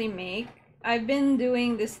usually make, I've been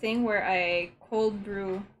doing this thing where I cold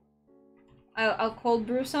brew. I'll cold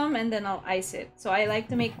brew some and then I'll ice it. So I like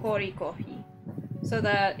to make kori coffee, so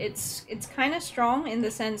that it's kind of strong in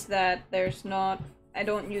the sense that there's not. I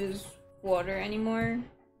don't use water anymore.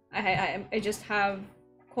 I just have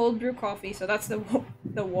cold brew coffee. So that's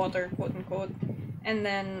the water, quote unquote. And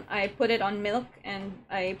then I put it on milk and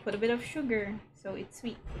I put a bit of sugar, so it's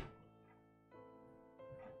sweet.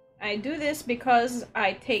 I do this because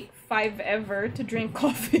I take 5 ever to drink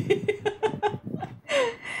coffee.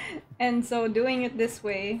 And so doing it this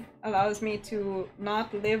way allows me to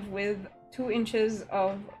not live with 2 inches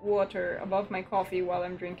of water above my coffee while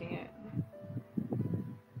I'm drinking it.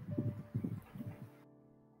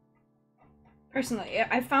 Personally,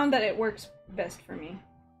 I found that it works best for me.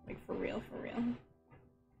 Like, for real, for real.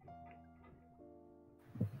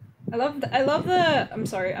 I love the, I'm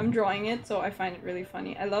sorry, I'm drawing it, so I find it really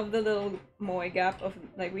funny. I love the little moe gap of,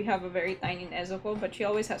 like, we have a very tiny Nezuko, but she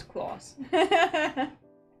always has claws.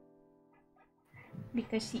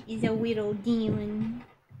 Because she is a little demon.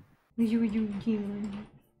 You demon.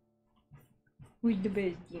 Who's the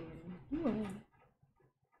best demon? You are.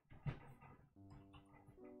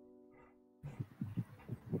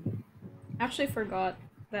 Actually forgot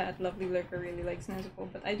that Lovely Lurker really likes Nezuko,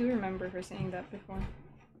 but I do remember her saying that before.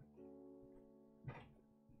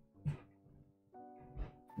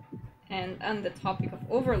 And on the topic of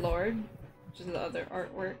Overlord, which is the other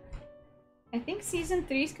artwork, I think season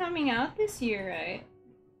 3 is coming out this year, right?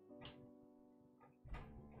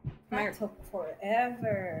 That took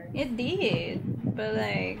forever. It did, but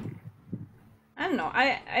like, I don't know.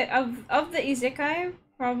 Of the isekai,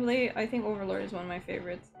 probably I think Overlord is one of my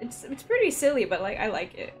favorites. It's pretty silly, but like I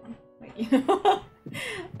like it. Like, you know,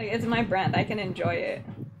 like it's my brand. I can enjoy it.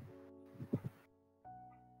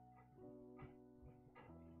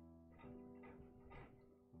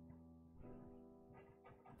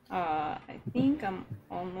 I think I'm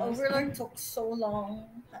almost. Overlord took so long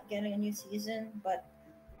getting a new season, but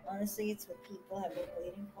honestly, it's what people have been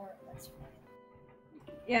waiting for. That's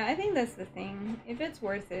fine. Yeah, I think that's the thing. If it's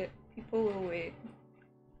worth it, people will wait.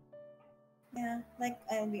 Yeah, like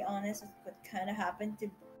I'll be honest, it's what kind of happened to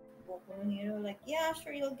Boku no Hero. Like, yeah,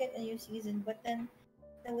 sure, you'll get a new season, but then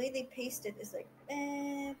the way they paced it is like,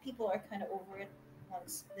 people are kind of over it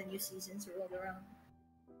once the new seasons rolled around.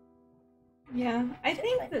 Yeah, I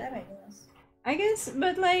think like that, I guess,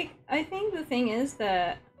 but like, I think the thing is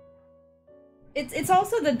that it's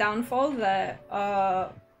also the downfall that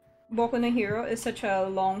Boku no Hero is such a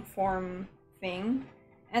long form thing,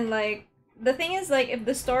 and like the thing is, like, if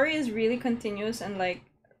the story is really continuous and like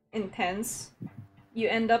intense, you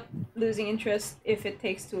end up losing interest if it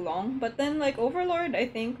takes too long. But then like Overlord, I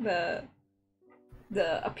think the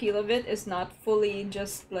appeal of it is not fully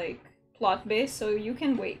just like plot based, so you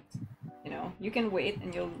can wait. You know, you can wait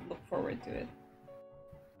and you'll look forward to it.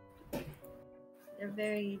 They're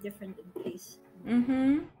very different in pace.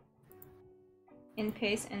 Mm-hmm. In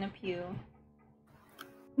pace and appeal.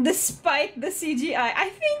 Despite the CGI. I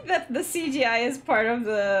think that the CGI is part of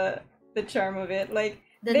the charm of it. Like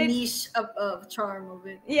the niche of charm of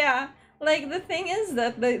it. Yeah. Like, the thing is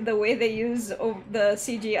that the way they use the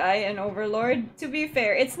CGI in Overlord, to be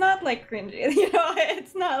fair, it's not like cringy, you know?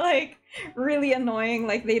 It's not like really annoying,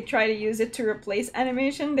 like they try to use it to replace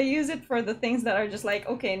animation. They use it for the things that are just like,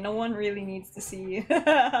 okay, no one really needs to see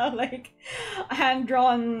like a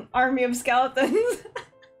hand-drawn army of skeletons.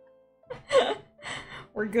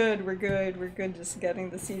 We're good just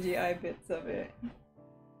getting the CGI bits of it.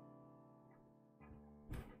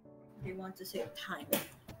 They want to save time.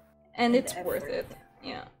 And it's worth it,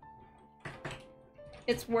 yeah.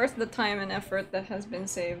 It's worth the time and effort that has been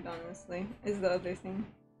saved, honestly, is the other thing.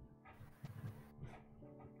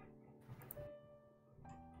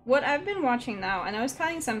 What I've been watching now, and I was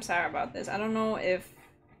telling Samsara about this, I don't know if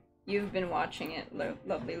you've been watching it,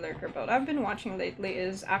 Lovely Lurker, but what I've been watching lately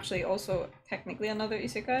is actually also technically another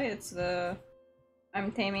isekai. It's the...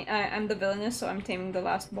 I'm the villainess, so I'm taming the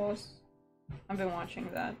last boss. I've been watching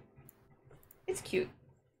that. It's cute.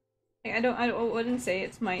 I wouldn't say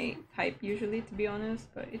it's my type usually, to be honest,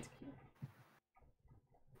 but it's cute.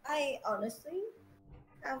 I honestly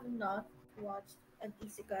have not watched an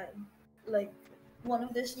isekai, like one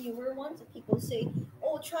of those newer ones that people say,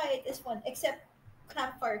 oh, try it, this one, except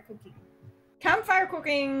campfire cooking. Campfire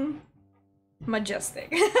cooking!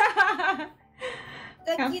 Majestic.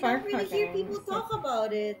 Like, you don't really hear people talk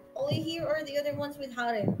about it. All you hear are the other ones with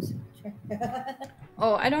harems.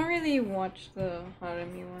 Oh, I don't really watch the harem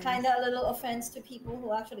ones. Kinda a little offense to people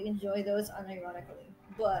who actually enjoy those unironically.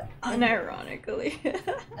 But unironically.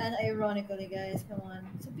 and ironically, guys, come on.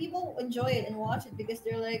 So people enjoy it and watch it because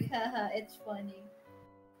they're like, haha, it's funny.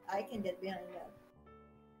 I can get behind that.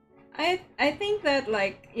 I think that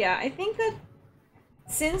I think that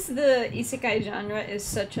since the isekai genre is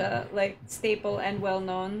such a like staple and well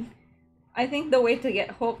known, I think the way to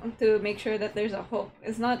get hook to make sure that there's a hook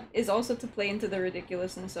is also to play into the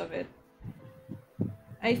ridiculousness of it.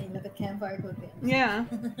 I mean, look at Campfire Cooking. Yeah.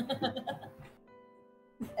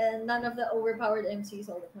 And none of the overpowered MCs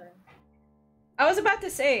all the time. I was about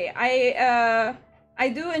to say I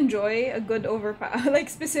do enjoy a good overpower like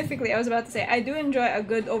specifically I was about to say I do enjoy a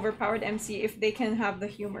good overpowered MC if they can have the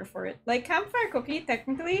humor for it. Like Campfire Cookie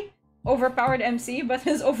technically overpowered MC, but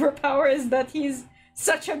his overpower is that he's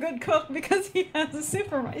such a good cook because he has a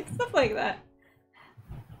super mic, stuff like that.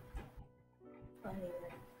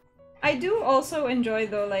 I do also enjoy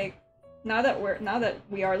though, like now that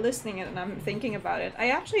we are listening and I'm thinking about it,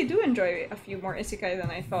 I actually do enjoy a few more isekai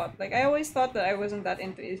than I thought. Like I always thought that I wasn't that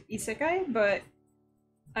into isekai, but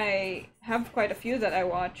I have quite a few that I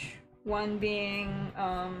watch. One being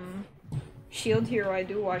Shield Hero. I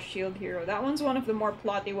do watch Shield Hero. That one's one of the more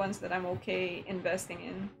plotty ones that I'm okay investing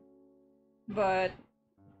in. But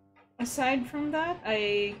aside from that,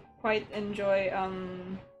 I quite enjoy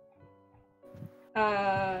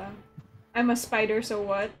I'm a Spider, so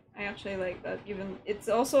what? I actually like that. Even it's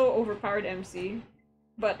also overpowered MC,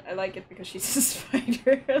 but I like it because she's a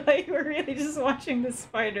spider. Like we're really just watching the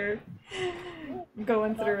spider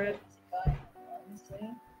going through it. Honestly.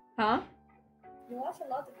 Huh? You watch a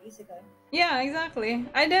lot of isekai. Yeah, exactly.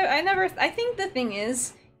 I think the thing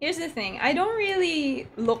is, here's the thing. I don't really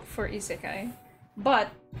look for isekai,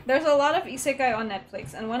 but there's a lot of isekai on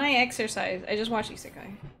Netflix, and when I exercise, I just watch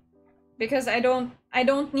isekai. Because I don't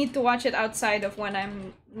need to watch it outside of when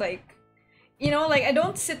I'm like, you know, like I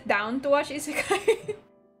don't sit down to watch isekai.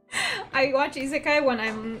 I watch isekai when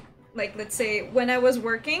I'm like, let's say when I was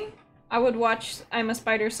working, I would watch I'm a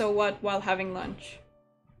Spider, so what while having lunch.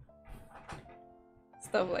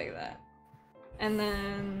 Stuff like that. And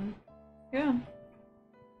then yeah.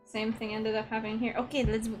 Same thing ended up happening here. Okay,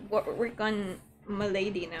 let's work on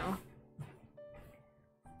Milady now.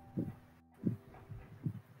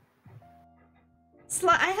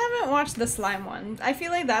 I haven't watched the slime one. I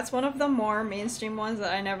feel like that's one of the more mainstream ones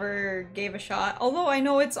that I never gave a shot. Although I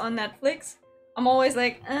know it's on Netflix, I'm always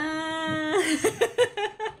like,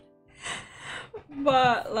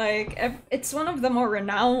 But like, it's one of the more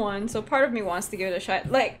renowned ones, so part of me wants to give it a shot.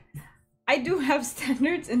 Like, I do have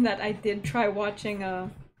standards in that I did try watching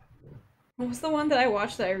what was the one that I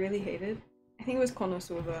watched that I really hated? I think it was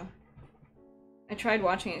Konosuba. I tried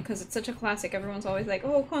watching it because it's such a classic. Everyone's always like,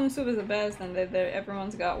 oh, Konosuba's the best, and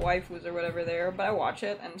everyone's got waifus or whatever there, but I watch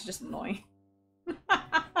it and it's just annoying.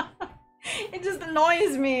 It just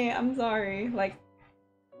annoys me. I'm sorry. Like,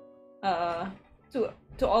 to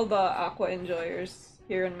all the Aqua enjoyers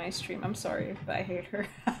here in my stream, I'm sorry, but I hate her.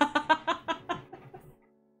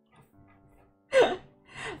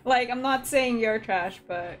 Like, I'm not saying you're trash,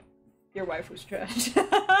 but your waifu's trash.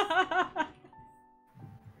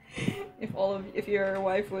 If your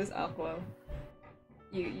wife was Aqua,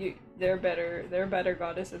 there are better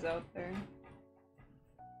goddesses out there.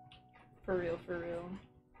 For real, for real.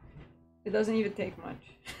 It doesn't even take much.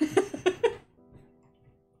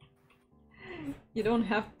 You don't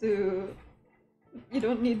have to. You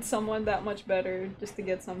don't need someone that much better just to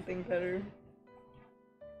get something better.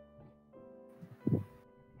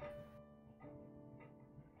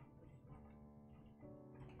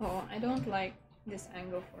 Oh, I don't like this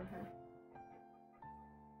angle for her.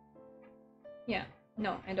 Yeah,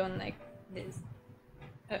 no, I don't like this.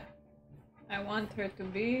 I want her to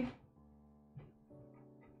be...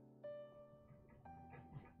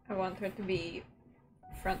 I want her to be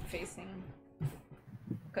front-facing.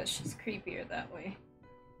 Because she's creepier that way.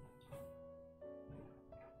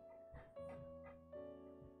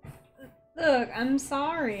 Look, I'm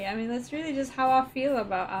sorry. I mean, that's really just how I feel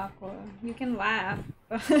about Aqua. You can laugh.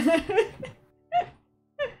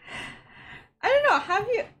 I don't know, have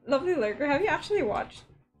you, Lovely Lurker, have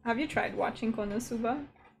you tried watching Konosuba?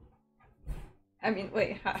 I mean,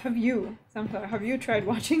 wait, have you tried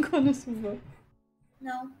watching Konosuba?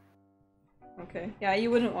 No. Okay, yeah,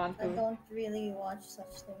 you wouldn't want to. I don't really watch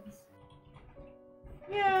such things.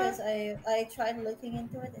 Yeah. Because I tried looking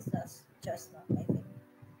into it, it's just not my thing.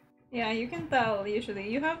 Yeah, you can tell, usually.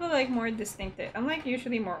 You have a, like, more distinctive... I'm, like,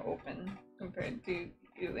 usually more open compared to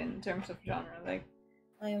you in terms of genre, like...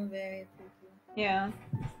 I am very freaky. Yeah.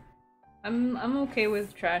 I'm okay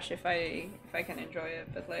with trash if I can enjoy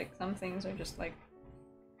it, but, like, some things are just, like...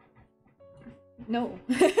 No.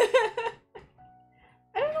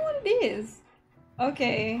 I this?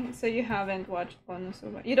 Okay, so you haven't watched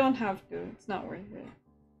Konosuba. You don't have to. It's not worth it.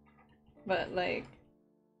 But like,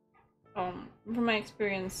 from my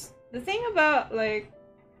experience, the thing about like,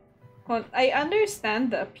 I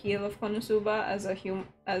understand the appeal of Konosuba as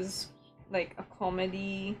as like a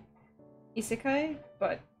comedy isekai,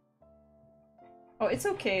 but it's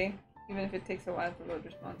okay even if it takes a while to load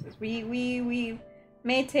responses. We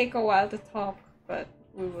may take a while to talk, but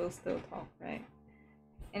we will still talk, right?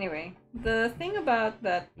 Anyway, the thing about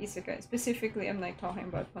that isekai, specifically, I'm like talking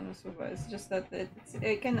about Konosuba, is just that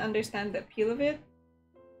I can understand the appeal of it,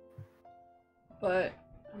 but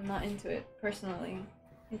I'm not into it personally.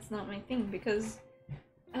 It's not my thing because,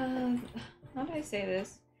 how do I say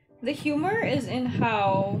this? The humor is in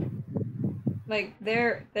how, like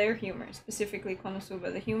their humor, specifically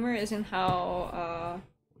Konosuba. The humor is in how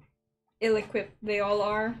ill-equipped they all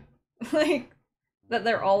are, like that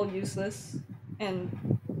they're all useless and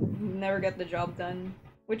never get the job done,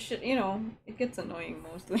 which, you know, it gets annoying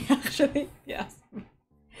mostly, actually. Yes,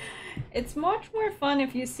 it's much more fun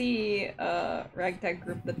if you see a ragtag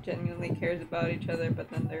group that genuinely cares about each other, but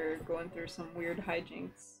then they're going through some weird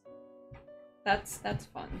hijinks. That's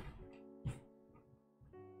fun,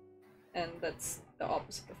 and that's the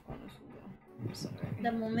opposite of Konosuba. I'm sorry.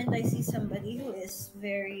 The moment I see somebody who is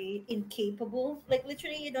very incapable, like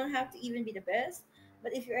literally you don't have to even be the best,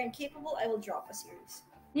 but if you're incapable, I will drop a series.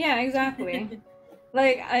 Yeah, exactly.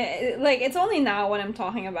 like it's only now when I'm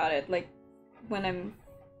talking about it, like when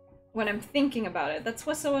I'm thinking about it. That's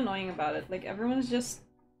what's so annoying about it. Like everyone's just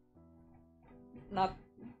not,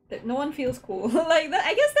 no one feels cool. Like that.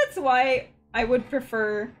 I guess that's why I would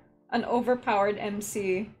prefer an overpowered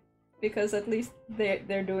MC, because at least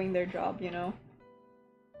they're doing their job, you know.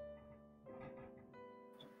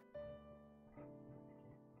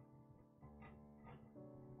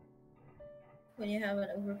 When you have an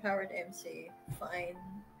overpowered MC, fine.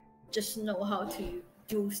 Just know how to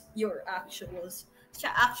do your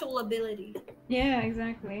actual ability. Yeah,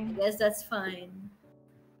 exactly. I guess that's fine.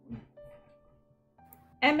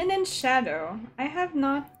 Eminent Shadow. I have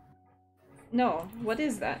not. No, what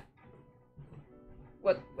is that?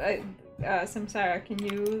 What? Samsara, can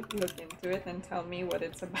you look into it and tell me what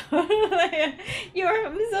it's about? I'm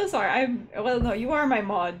so sorry. Well, no, you are my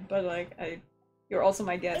mod, but like you're also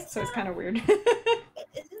my guest, so it's kind of weird.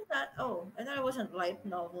 Isn't that? Oh, I thought it wasn't light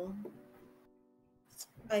novel.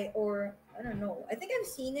 I don't know. I think I've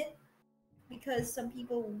seen it because some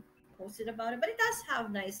people posted about it, but it does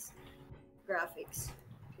have nice graphics.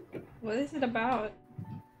 What is it about?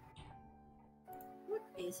 What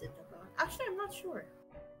is it about? Actually, I'm not sure.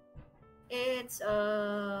 It's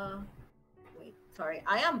wait, sorry.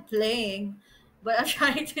 I am playing, but I'm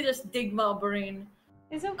trying to just dig my brain.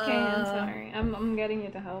 It's okay, I'm sorry. I'm getting you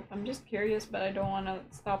to help. I'm just curious, but I don't want to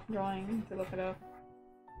stop drawing to look it up.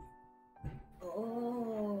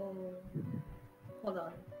 Oh. Hold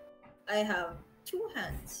on. I have 2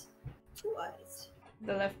 hands, 2 eyes.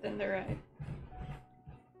 The left and the right.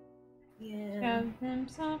 Yeah. Shove them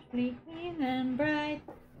softly, clean and bright.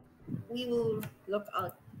 We will look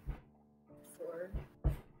out for...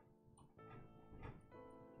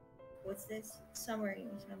 What's this? Summary.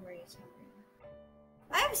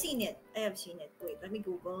 I have seen it. Wait, let me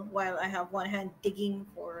Google while I have one hand digging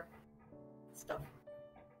for stuff.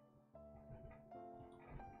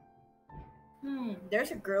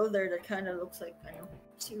 There's a girl there that kind of looks like, I know,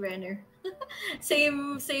 she Renner.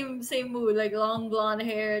 same mood, like long blonde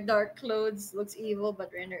hair, dark clothes, looks evil,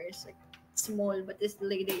 but Renner is like small, but this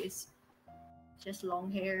lady is just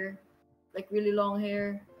long hair, like really long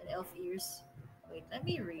hair and elf ears. Wait, let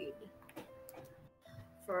me read.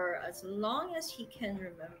 For as long as he can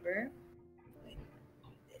remember, wait,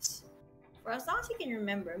 this. For as long as he can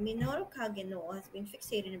remember, Minoru Kageno has been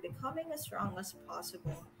fixated in becoming as strong as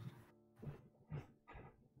possible,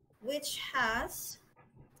 which has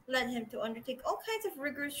led him to undertake all kinds of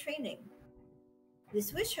rigorous training.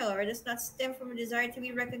 This wish, however, does not stem from a desire to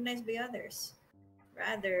be recognized by others.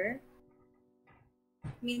 Rather,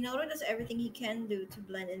 Minoru does everything he can do to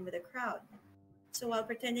blend in with the crowd. So while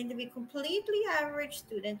pretending to be a completely average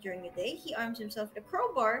student during the day, he arms himself with a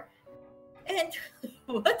crowbar and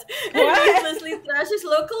what? And ruthlessly thrashes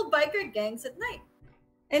local biker gangs at night.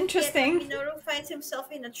 Interesting. Yet, Minoru finds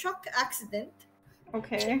himself in a truck accident.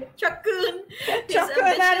 Okay. Truck-kun!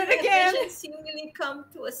 Truck-kun at it again! Seemingly come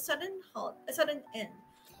to a sudden end.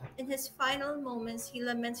 In his final moments, he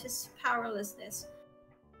laments his powerlessness.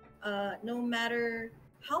 No matter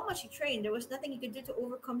how much he trained, there was nothing he could do to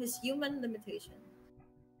overcome his human limitation.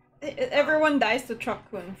 Everyone dies to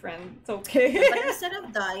Truck-kun, friend. It's okay. But instead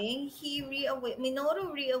of dying,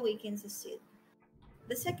 Minoru reawakens as Sid.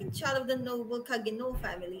 the second child of the noble Kageno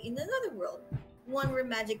family in another world, one where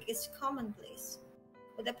magic is commonplace.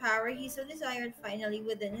 With the power he so desired finally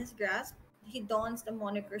within his grasp, he dons the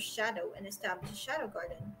moniker Shadow and establishes Shadow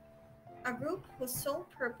Garden, a group whose sole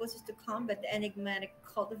purpose is to combat the enigmatic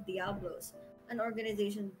cult of Diablos, an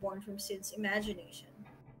organization born from Sid's imagination.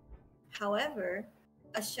 However,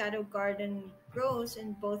 as Shadow Garden grows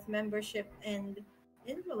in both membership and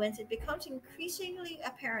influence, it becomes increasingly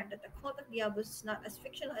apparent that the cult of Diablos is not as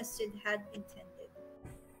fictional as Sid had intended.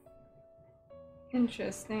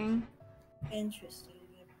 Interesting. Interesting.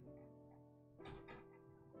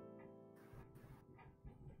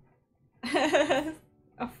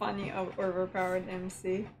 A funny, overpowered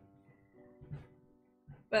MC.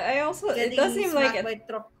 But I also, Getting it does seem like it. by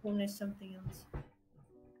Tropcon is something else.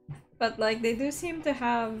 But like they do seem to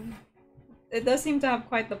have, it does seem to have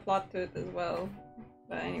quite the plot to it as well.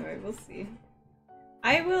 But anyway, we'll see.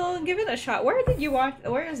 I will give it a shot. Where did you watch?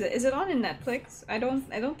 Where is it? Is it on in Netflix? I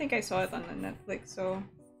don't think I saw it on the Netflix. So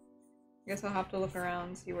I guess I'll have to look around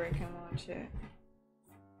and see where I can watch it.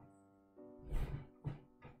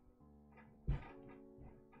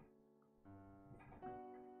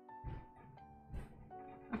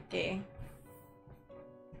 Okay.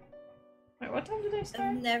 Wait, what time did I start?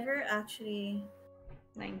 I've never actually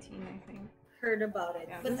 19, I think. heard about it,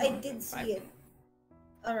 Yeah, but this I one's did 5. see it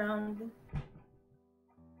around.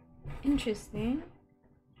 Interesting.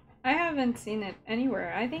 I haven't seen it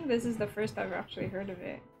anywhere. I think this is the first I've actually heard of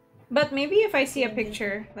it. But maybe if I see a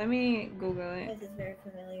picture, let me Google it. This is very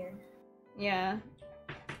familiar. Yeah.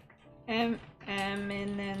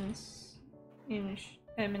 Eminence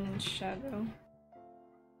Eminence Shadow.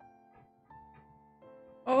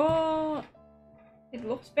 Oh, it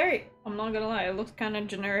looks very. I'm not gonna lie, it looks kind of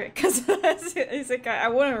generic because it's like I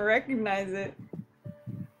wouldn't recognize it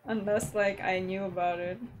unless like I knew about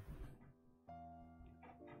it.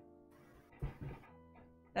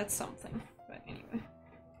 That's something. But anyway,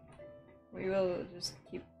 we will just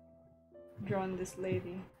keep drawing this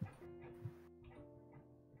lady.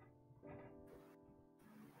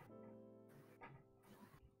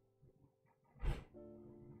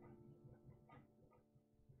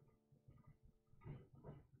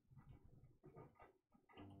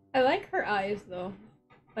 I like her eyes though.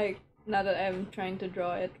 Like, now that I'm trying to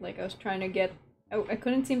draw it, like I was trying to get I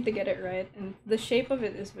couldn't seem to get it right, and the shape of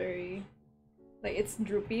it is very like it's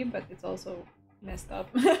droopy but it's also messed up.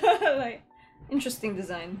 Like, interesting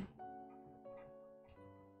design.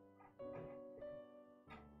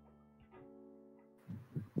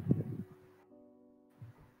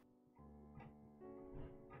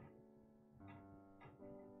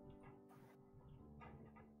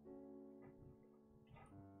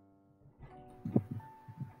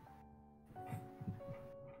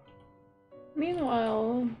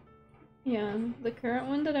 Meanwhile, yeah, the current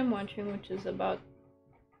one that I'm watching, which is about...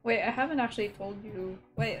 Wait, I haven't actually told you...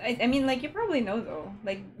 Wait, I mean, like, you probably know, though.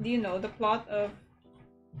 Like, do you know the plot of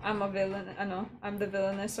I'm a villain? No, I'm the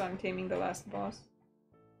villainess, so I'm taming the last boss.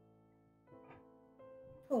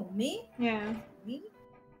 Oh, me? Yeah. Me?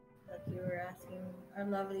 Like you were asking our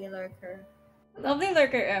lovely lurker. Lovely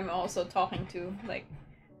Lurker I'm also talking to, like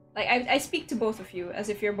I speak to both of you as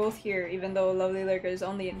if you're both here, even though Lovely Lurker is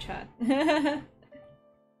only in chat.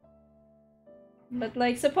 But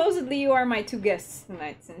like, supposedly you are my 2 guests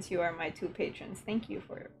tonight, since you are my 2 patrons. Thank you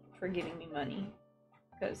for giving me money,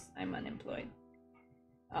 because I'm unemployed.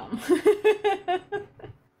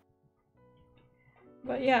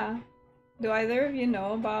 But yeah, do either of you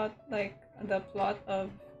know about like the plot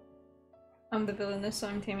of I'm the villainess, so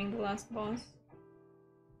I'm taming the last boss?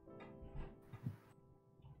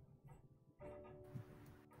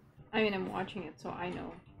 I mean, I'm watching it, so I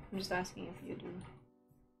know. I'm just asking if you do.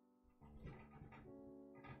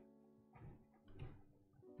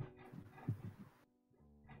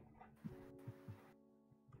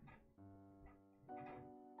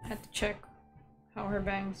 I had to check how her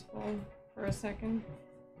bangs fall for a second.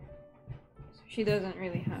 So she doesn't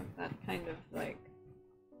really have that kind of, like,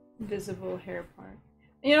 visible hair part.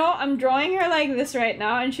 You know, I'm drawing her like this right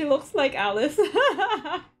now, and she looks like Alice.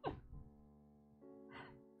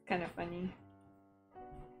 Kind of funny.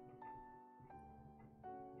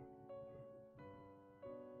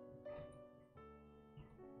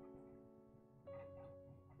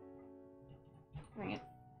 Bring it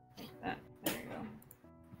like that. There you go.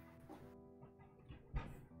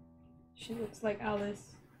 She looks like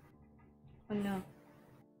Alice. Oh no.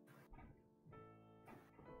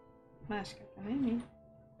 Mask it.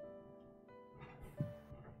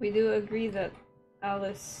 We do agree that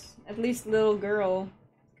Alice, at least little girl,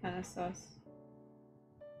 kind of sus.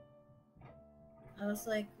 I was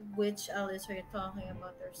like, which Alice are you talking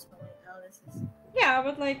about? There's so many Alices. Yeah,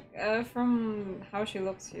 but like, from how she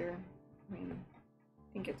looks here, I mean,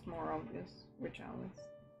 I think it's more obvious which Alice.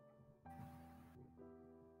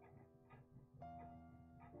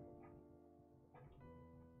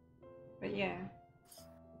 But yeah,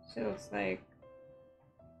 she looks like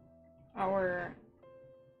our...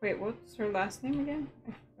 Wait, what's her last name again?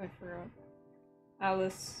 I forgot.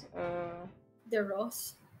 Alice, The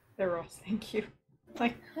Ross. The Ross, thank you.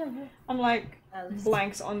 Like, I'm like, Alice.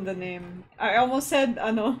 blanks on the name. I almost said,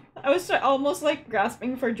 no. I was almost like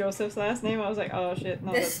grasping for Joseph's last name. I was like, oh shit,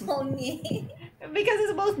 no. This only. Because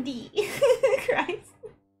it's both D. Christ.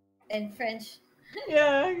 And French.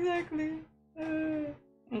 Yeah, exactly.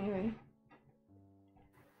 Anyway.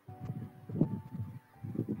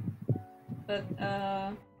 But,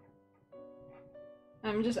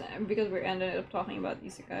 I'm just, because we ended up talking about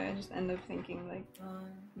isekai, I just end up thinking, like,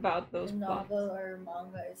 about those the plots. novel or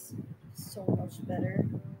manga is so much better.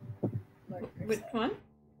 Which one?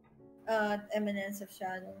 Eminence of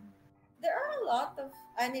Shadow. There are a lot of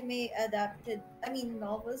anime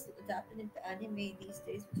novels adapted into anime these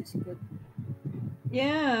days, which is good.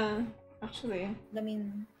 Yeah, actually. I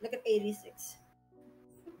mean, look at 86.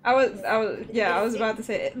 I was about to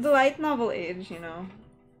say, the light novel age, you know.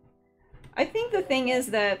 I think the thing is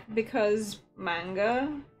that because manga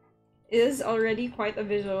is already quite a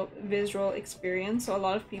visual experience, so a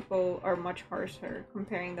lot of people are much harsher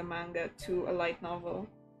comparing the manga to a light novel.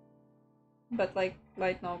 But like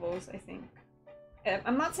light novels, I think,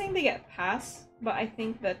 I'm not saying they get passed, but I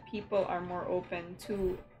think that people are more open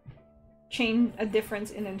to change a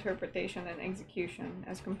difference in interpretation and execution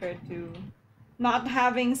as compared to not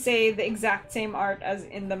having, say, the exact same art as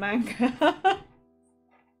in the manga.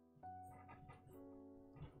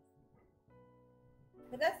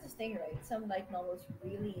 But that's the thing, right? Some light novels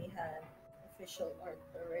really have official art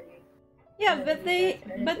already. Yeah, but they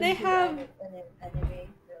have anime.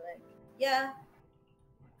 They're like, yeah,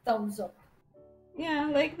 thumbs up. Yeah,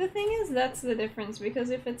 like the thing is that's the difference, because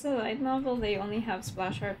if it's a light novel, they only have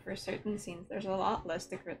splash art for certain scenes. There's a lot less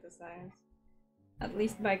to criticize, at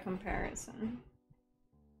least by comparison.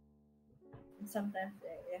 And sometimes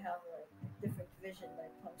they have like different vision when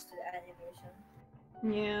it comes to the animation.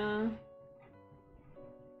 Yeah.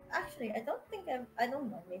 Actually, I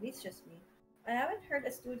don't know, maybe it's just me. I haven't heard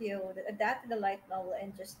a studio that adapted a light novel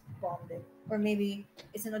and just bombed it. Or maybe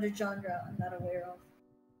it's another genre I'm not aware of.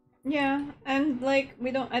 Yeah, and like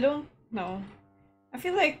I don't know. I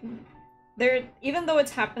feel like even though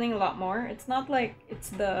it's happening a lot more, it's not like it's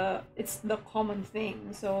the common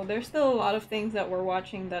thing. So there's still a lot of things that we're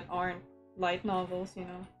watching that aren't light novels, you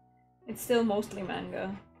know. It's still mostly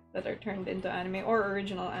manga that are turned into anime or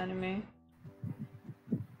original anime.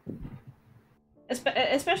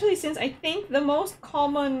 Especially since I think the most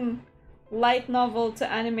common light novel to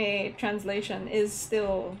anime translation is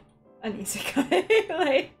still an isekai.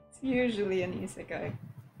 Like, it's usually an isekai.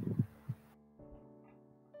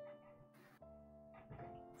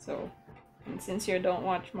 So, and since you don't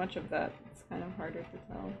watch much of that, it's kind of harder to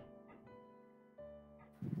tell.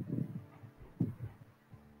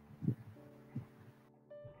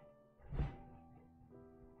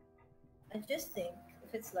 I just think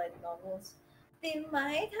if it's light novels, they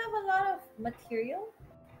might have a lot of material.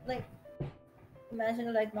 Like, imagine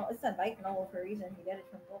a light novel. It's a light novel for a reason. You get it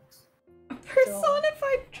from books. A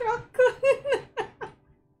personified truck.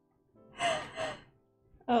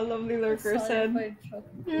 Oh, lovely lurker said. Truck.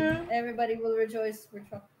 Yeah. Everybody will rejoice for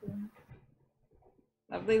Truck Boom.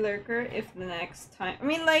 Lovely lurker, if the next time... I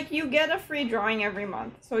mean, like, you get a free drawing every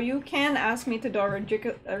month, so you can ask me to draw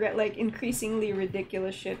like, increasingly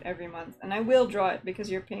ridiculous shit every month, and I will draw it because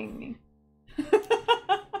you're paying me.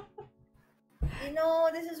 You know,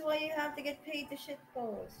 this is why you have to get paid to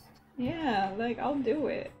shitpost. Yeah, like, I'll do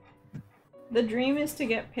it. The dream is to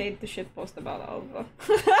get paid to shitpost about Alva.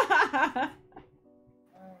 Oh my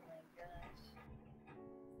gosh.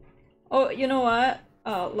 Oh, you know what?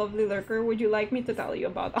 Lovely lurker, would you like me to tell you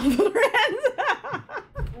about Alva Lorenz?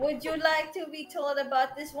 Would you like to be told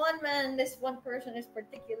about this one man this one person is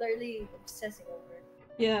particularly obsessing over?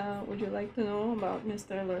 Yeah, would you like to know about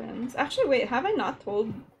Mr. Lorenz? Actually, wait, have I not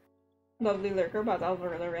told Lovely Lurker about Alva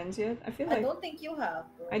Lorenz yet? I feel like... I don't think you have.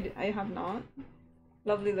 I have not.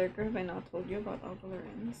 Lovely Lurker, have I not told you about Alva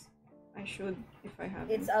Lorenz? I should, if I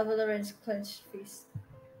haven't. It's Alva Lorenz clenched fist.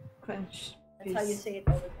 Clenched That's fist. how you say it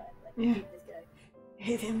all the time. Like, Yeah. I hate this guy. I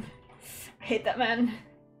hate him. I hate that man.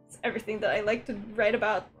 It's everything that I like to write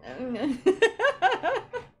about.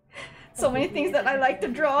 So many things that I like to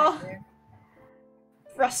draw.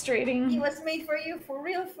 Frustrating. He was made for you, for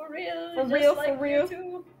real, for real. For just real, like for real. You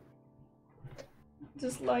too.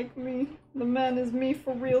 Just like me. The man is me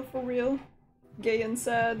for real, for real. Gay and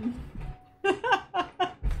sad.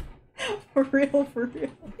 For real, for real.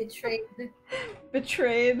 Betrayed.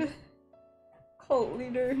 Betrayed. Cult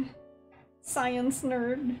leader. Science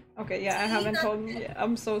nerd. Okay, yeah, I haven't told you.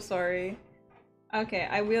 I'm so sorry. Okay,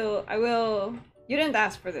 I will. You didn't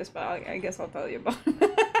ask for this, but I guess I'll tell you about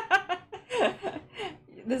it.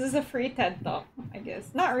 This is a free TED Talk, I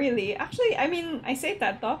guess. Not really. Actually, I mean, I say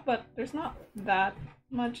TED Talk, but there's not that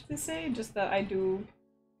much to say. Just that I do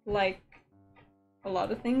like a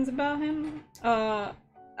lot of things about him.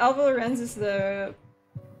 Alva Lorenz is the...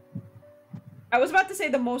 I was about to say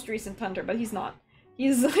the most recent hunter, but he's not.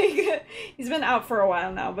 He's like... he's been out for a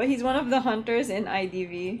while now, but he's one of the hunters in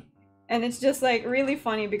IDV. And it's just like really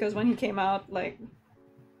funny because when he came out, like,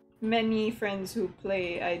 many friends who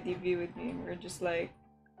play IDV with me were just like,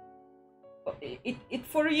 it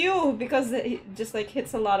for you, because it just like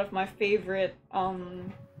hits a lot of my favorite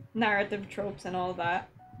narrative tropes and all that.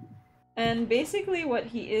 And basically what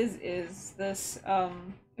he is this,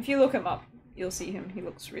 if you look him up, you'll see him. He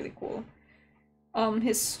looks really cool.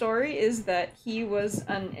 His story is that he was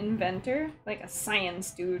an inventor, like a science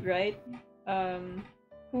dude, right?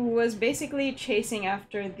 Who was basically chasing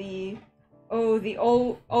after the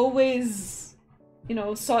always, you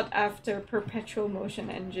know, sought after perpetual motion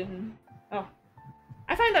engine. Oh,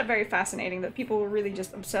 I find that very fascinating that people were really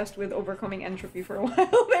just obsessed with overcoming entropy for a while.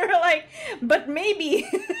 They were like, but maybe,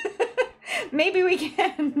 maybe we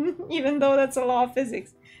can, even though that's a law of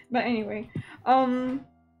physics. But anyway,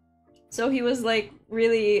 so he was like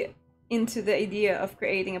really into the idea of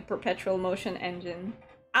creating a perpetual motion engine.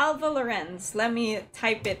 Alva Lorenz, let me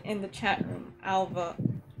type it in the chat room. Alva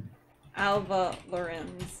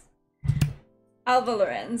Lorenz. Alva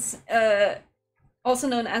Lorenz, also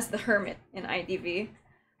known as the Hermit in IDV,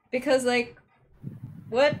 because like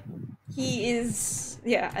what he is,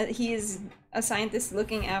 yeah, he is a scientist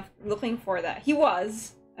looking for that. He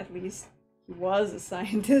was, at least, he was a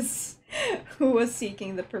scientist who was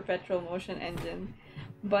seeking the perpetual motion engine,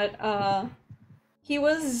 but he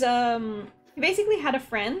was he basically had a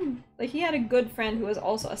friend, like he had a good friend who was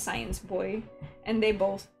also a science boy, and they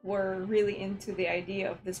both were really into the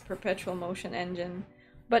idea of this perpetual motion engine.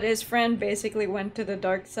 But his friend basically went to the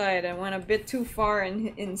dark side and went a bit too far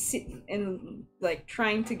in like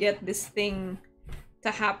trying to get this thing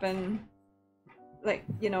to happen. Like,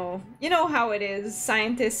 you know how it is.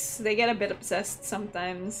 Scientists, they get a bit obsessed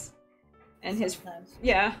sometimes. And sometimes.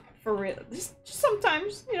 Yeah, for real. Just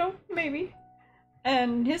sometimes, you know, maybe.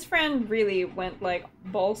 And his friend really went like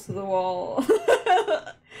balls to the wall,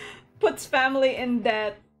 puts family in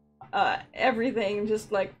debt, everything,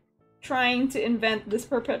 just like trying to invent this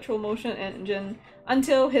perpetual motion engine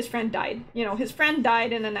until his friend died. You know, his friend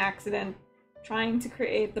died in an accident trying to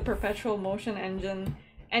create the perpetual motion engine,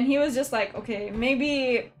 and he was just like, okay,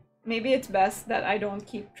 maybe it's best that I don't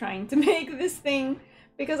keep trying to make this thing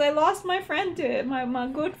because I lost my friend to it, my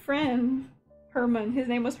good friend Herman. His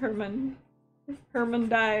name was Herman. Herman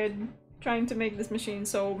died trying to make this machine,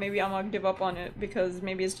 so maybe I'm gonna give up on it because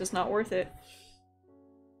maybe it's just not worth it.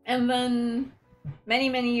 And then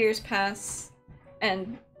many years pass,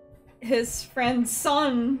 and his friend's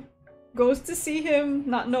son goes to see him,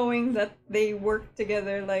 not knowing that they work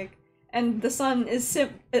together, like, and the son is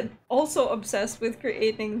also obsessed with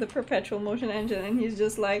creating the perpetual motion engine, and he's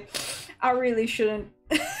just like, I really shouldn't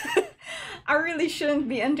I really shouldn't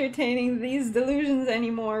be entertaining these delusions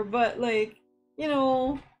anymore, but like, you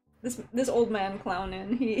know, this old man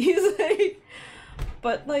clowning, he's like,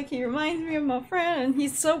 but like he reminds me of my friend, and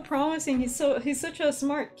he's so promising, he's such a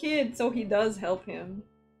smart kid, so he does help him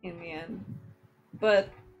in the end. But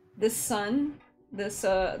the son's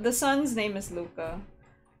name is Luca.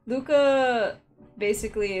 Luca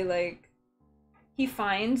basically, like, he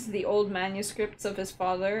finds the old manuscripts of his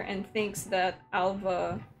father and thinks that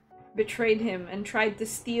Alva betrayed him and tried to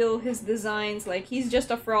steal his designs. Like, he's just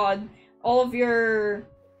a fraud. All of your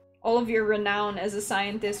renown as a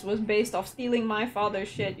scientist was based off stealing my father's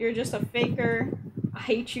shit. You're just a faker. I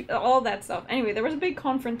hate you. All that stuff. Anyway, there was a big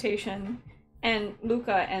confrontation, and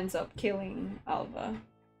Luca ends up killing Alva.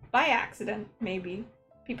 By accident, maybe.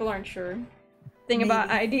 People aren't sure. Thing about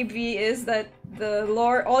IDV is that the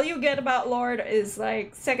lore, all you get about lore is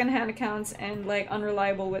like secondhand accounts and like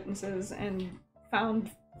unreliable witnesses and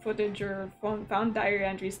found footage or found diary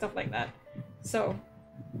entries, stuff like that. So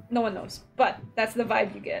no one knows, but that's the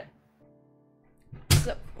vibe you get.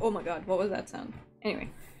 So, oh my god, what was that sound? Anyway,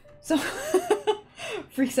 so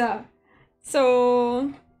freaks out.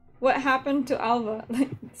 So what happened to Alva?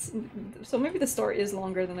 So maybe the story is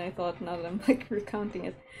longer than I thought now that I'm like recounting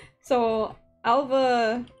it. So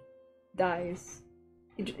Alva dies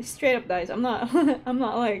He straight up dies. I'm not. I'm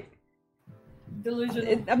not like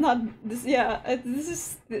delusional. I'm not. This this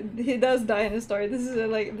is. He does die in his story. This is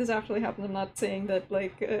like this actually happened. I'm not saying that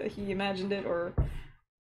like he imagined it or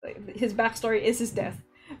like his backstory is his death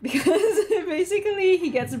because basically he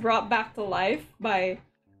gets brought back to life by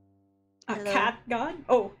a cat god.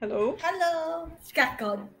 Oh, hello. Hello, cat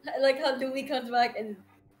god. Like how Louis comes back and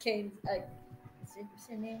Kane's like, what's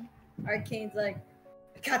her name? Arcane's like,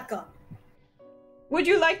 cat god. Would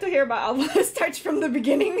you like to hear about Alva? Starts from the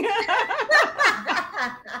beginning.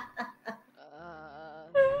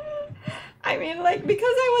 I mean, like, because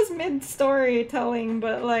I was mid-storytelling,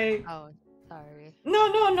 but like... Oh, sorry.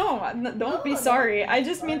 No, don't be sorry. I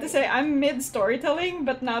just mean to say I'm mid-storytelling,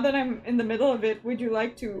 but now that I'm in the middle of it, would you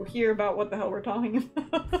like to hear about what the hell we're talking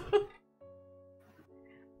about?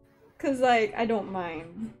 Because, like, I don't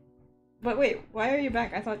mind. But wait, why are you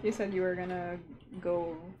back? I thought you said you were gonna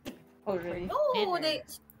go already. No, they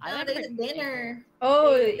did dinner.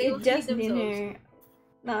 Oh, it's just dinner.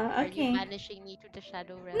 Nah, Are okay. you banishing me to the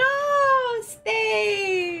shadow realm? No,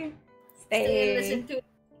 stay. Stay. Listen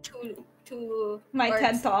to my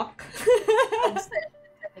TED talk.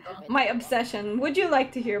 My obsession. Would you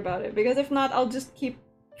like to hear about it? Because if not, I'll just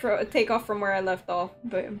take off from where I left off,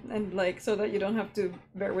 and like so that you don't have to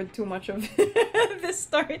bear with too much of this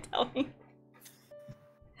storytelling.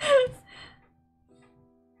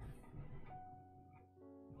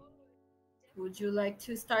 Would you like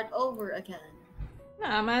to start over again? No,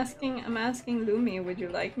 I'm asking Lumi, would you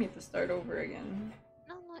like me to start over again?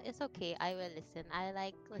 No, it's okay. I will listen. I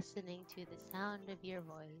like listening to the sound of your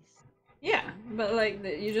voice. Yeah, but like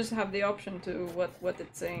you just have the option to what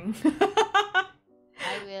it's saying.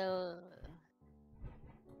 I will.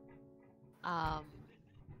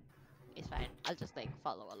 It's fine. I'll just like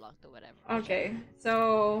follow along to whatever. Okay,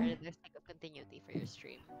 so. For the sake of continuity for your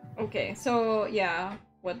stream. Okay, so yeah,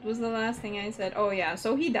 what was the last thing I said? Oh yeah,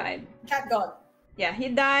 so he died. Cat god. Yeah, he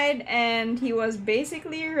died and he was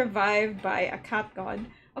basically revived by a cat god.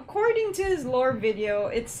 According to his lore video,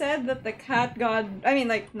 it said that the cat god... I mean,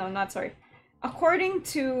 like, no, not sorry. According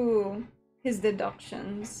to his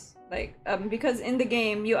deductions, like, because in the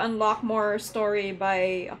game, you unlock more story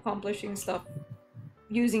by accomplishing stuff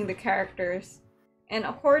using the characters. And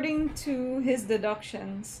according to his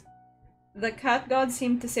deductions, the cat god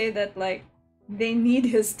seemed to say that, like, they need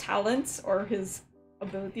his talents or his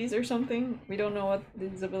abilities or something. We don't know what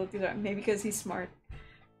his abilities are. Maybe because he's smart.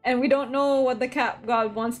 And we don't know what the cat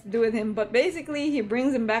god wants to do with him, but basically he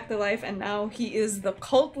brings him back to life and now he is the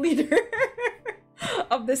cult leader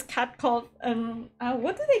of this cat cult. And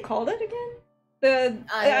what do they call that again? The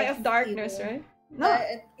Eye of Darkness, evil. Right?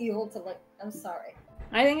 No. Evil to like, I'm sorry.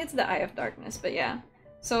 I think it's the Eye of Darkness, but yeah.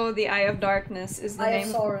 So the Eye of Darkness is the name. Eye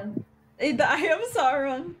of Sauron. The Eye of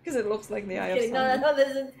Sauron, because it looks like the Eye of Sauron. No,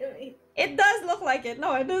 listen to me. It does look like it.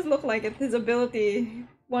 No, it does look like it. His ability,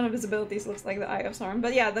 one of his abilities looks like the Eye of Sauron.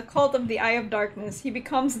 But yeah, the cult of the Eye of Darkness. He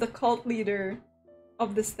becomes the cult leader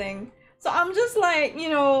of this thing. So I'm just like, you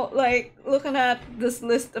know, like looking at this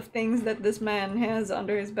list of things that this man has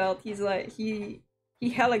under his belt. He's like, he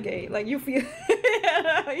hella gay. Like you feel,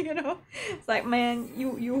 you know, it's like, man,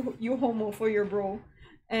 you homo for your bro,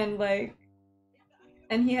 and like,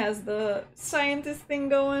 and he has the scientist thing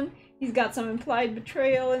going. He's got some implied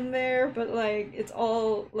betrayal in there, but like it's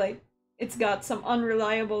all like it's got some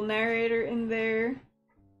unreliable narrator in there,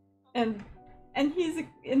 and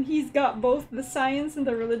he's got both the science and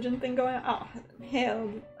the religion thing going. Oh hell,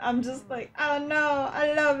 I'm just like, oh no,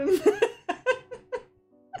 I love him.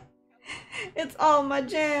 It's all my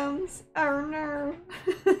jams. Oh no.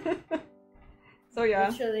 So yeah.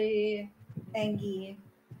 Literally angry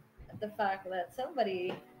at the fact that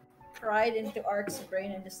somebody pried into Ark's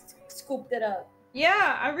brain and just scooped it out.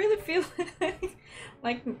 Yeah, I really feel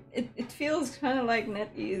like it feels kind of like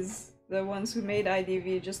NetEase, the ones who made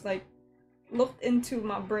IDV, just like looked into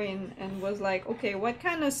my brain and was like, okay, what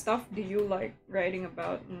kind of stuff do you like writing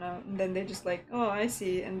about? And then they just like, oh, I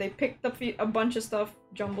see, and they picked up a bunch of stuff,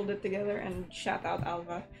 jumbled it together, and shout out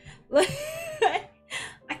Alva. Like,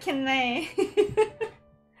 I can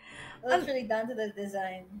literally down to the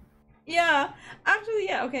design. Yeah, actually,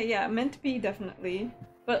 yeah, okay, yeah, meant to be, definitely.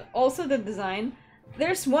 But also the design.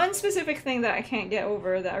 There's one specific thing that I can't get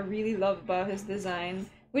over that I really love about his design,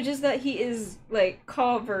 which is that he is, like,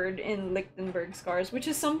 covered in Lichtenberg scars, which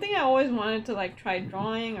is something I always wanted to, like, try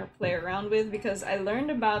drawing or play around with, because I learned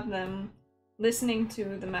about them listening to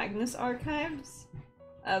the Magnus Archives,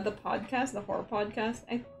 the podcast, the horror podcast.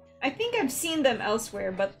 I think I've seen them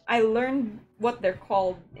elsewhere, but I learned what they're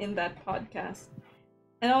called in that podcast.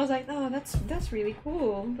 And I was like, oh, that's really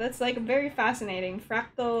cool. That's like very fascinating.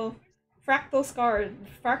 Fractal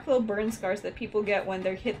fractal burn scars that people get when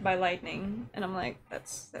they're hit by lightning, and I'm like,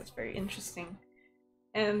 that's very interesting.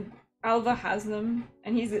 And Alva has them,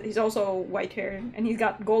 and he's also white haired, and he's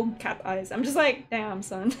got gold cat eyes. I'm just like, damn,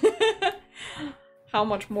 son. How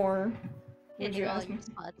much more would you ask me?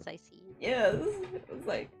 Spots, I see. Yes, it was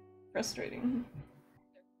like frustrating.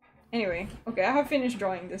 Anyway, okay, I have finished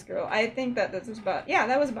drawing this girl. I think that was about, yeah,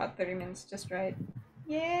 that was about 30 minutes, just right.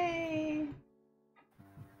 Yay!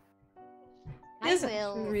 I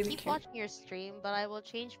will really keep watching your stream, but I will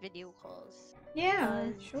change video calls. Yeah,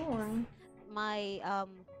 sure. My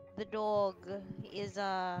the dog is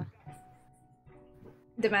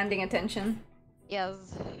demanding attention.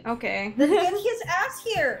 Yes. Okay. Then get his ass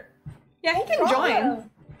here. Yeah, he can join.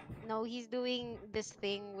 No, he's doing this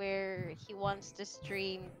thing where he wants to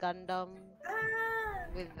stream Gundam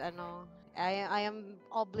with I am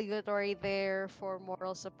obligatory there for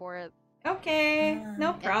moral support. Okay,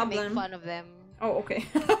 no problem. And to make fun of them. Oh, okay.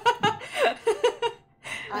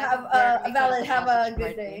 Have a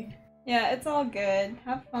good day. Yeah, it's all good.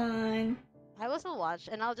 Have fun. I will watch,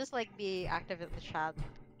 and I'll just like be active in the chat,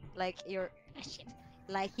 like your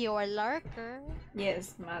lurker.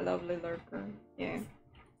 Yes, my lovely lurker. Yeah,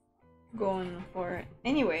 going for it.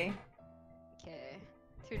 Anyway. Okay.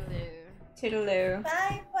 Toodaloo. Toodaloo.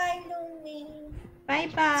 Bye bye, Looney. Bye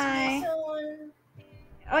bye. See you soon.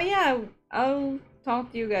 Oh yeah, I'll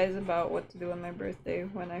talk to you guys about what to do on my birthday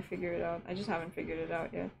when I figure it out. I just haven't figured it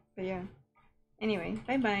out yet. But yeah. Anyway,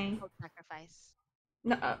 bye bye. Sacrifice.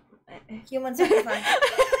 No. Human sacrifice.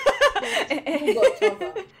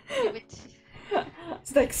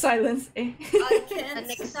 It's like silence. I can't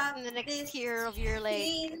the next tier of your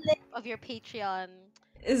Patreon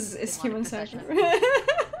is human sacrifice.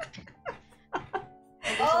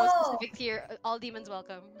 Oh, specific tier. All demons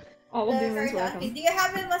welcome. All demons welcome. Do you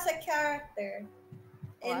have him as a character?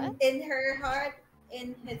 In her heart,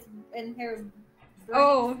 in her.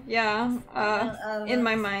 Oh yeah. In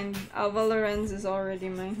my mind, Alva Lorenz is already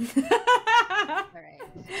mine. Alright.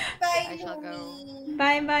 Bye, I shall go.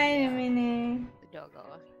 Bye bye, Mini.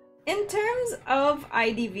 In terms of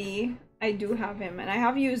IDV, I do have him, and I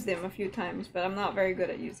have used him a few times, but I'm not very good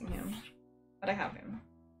at using him. But I have him.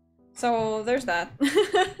 So there's that.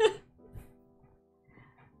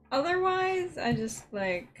 Otherwise, I just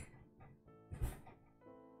like,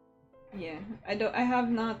 yeah, I have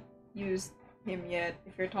not used him yet.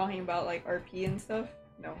 If you're talking about like RP and stuff,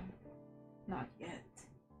 no, not yet.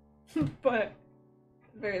 But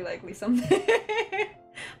very likely someday.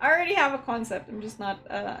 I already have a concept. I'm just not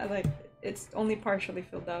like, it's only partially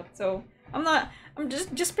filled out. So I'm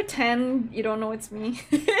just pretend you don't know it's me.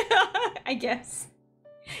 I guess.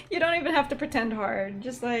 You don't even have to pretend hard.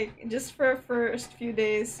 Just for first few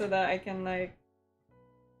days so that I can like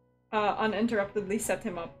uninterruptedly set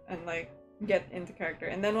him up and like get into character.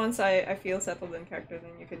 And then once I feel settled in character,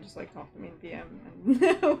 then you can just like talk to me in PM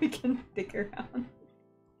and we can dig around.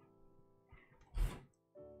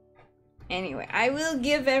 Anyway, I will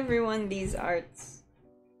give everyone these arts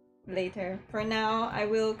later. For now, I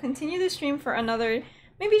will continue the stream for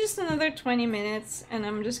maybe just another 20 minutes, and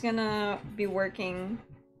I'm just gonna be working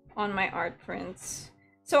on my art prints.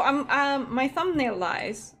 So my thumbnail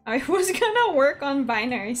lies. I was gonna work on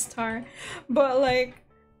Binary Star, but like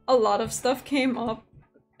a lot of stuff came up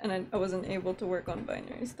and I wasn't able to work on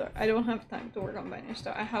Binary Star. I don't have time to work on Binary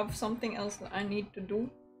Star. I have something else that I need to do.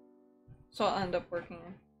 So I'll end up working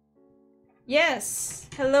on it. Yes!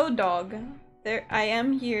 Hello, dog. There, I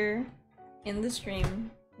am here in the stream.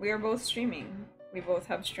 We are both streaming. We both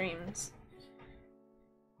have streams.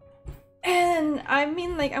 And I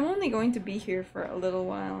mean, like, I'm only going to be here for a little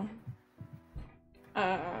while.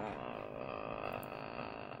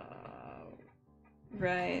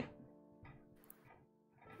 Right.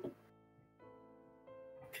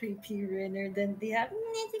 Creepy Renner, then they have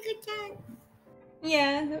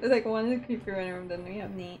yeah, like one of the creepy runner room, then we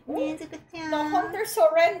have Nate. The hunter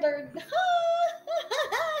surrendered.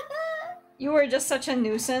 You were just such a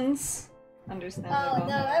nuisance. Understandable. Oh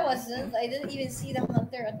no, I wasn't. I didn't even see the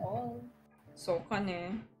hunter at all. So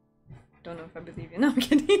funny. Don't know if I believe you. No, I'm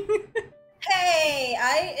kidding. Hey,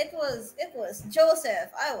 it was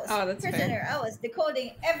Joseph. I was prisoner. Fair. I was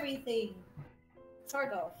decoding everything,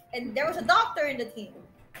 sort of. And there was a doctor in the team.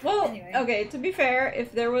 Well, anyway. Okay, to be fair,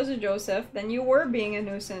 if there was a Joseph, then you were being a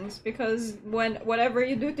nuisance, because whatever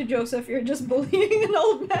you do to Joseph, you're just bullying an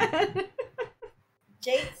old man.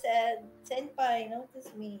 Jade said, "Senpai, notice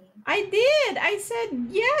me." I did! I said,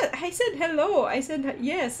 yeah! I said hello! I said,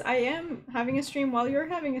 yes, I am having a stream while you're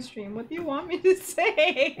having a stream. What do you want me to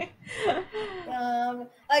say? I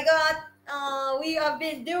We have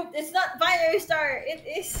been duped. It's not binary star. It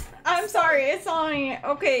is. I'm sorry, it's Sonny.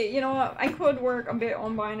 Okay, you know what? I could work a bit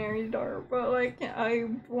on binary star, but like I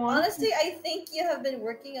want. Honestly, I think you have been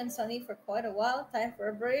working on Sunny for quite a while. Time for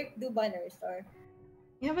a break. Do binary star.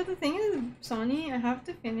 Yeah, but the thing is, Sonny, I have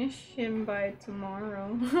to finish him by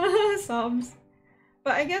tomorrow. Subs.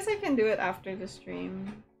 But I guess I can do it after the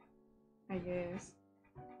stream. I guess.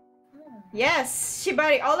 Yes,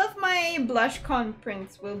 Shibari. All of my BlushCon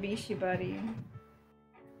prints will be Shibari.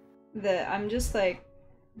 I'm just like,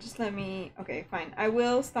 just let me. Okay, fine. I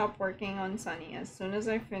will stop working on Sunny as soon as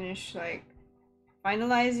I finish like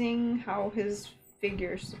finalizing how his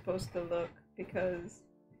figure's supposed to look, because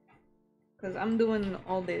I'm doing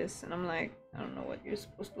all this and I'm like, I don't know what you're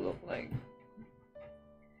supposed to look like.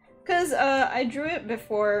 Cause I drew it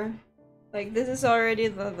before. Like this is already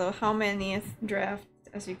the how manyth draft,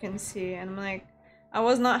 as you can see, and I'm like, I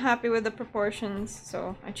was not happy with the proportions,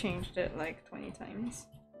 so I changed it like 20 times.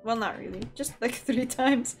 Well, not really, just like 3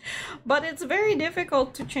 times. But it's very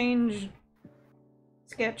difficult to change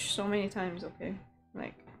sketch so many times, okay?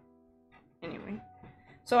 Like, anyway.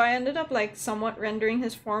 So I ended up like somewhat rendering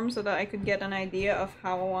his form so that I could get an idea of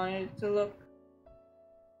how I wanted it to look.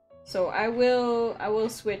 So I will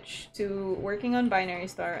switch to working on binary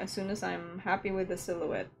star as soon as I'm happy with the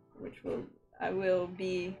silhouette, which I will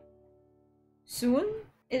be soon.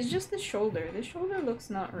 It's just the shoulder. The shoulder looks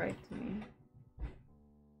not right to me.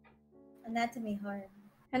 Anatomy hard.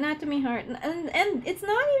 Anatomy hard, and it's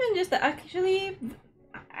not even just that. Actually,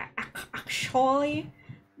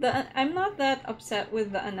 I'm not that upset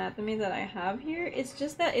with the anatomy that I have here. It's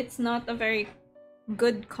just that it's not a very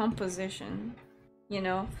good composition, you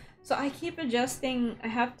know. So I keep adjusting. I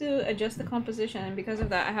have to adjust the composition, and because of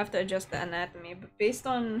that, I have to adjust the anatomy. But based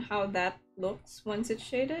on how that looks once it's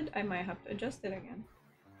shaded, I might have to adjust it again.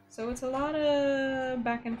 So it's a lot of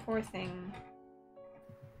back and forth thing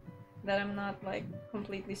that I'm not like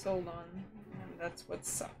completely sold on, and that's what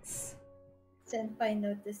sucks. Senpai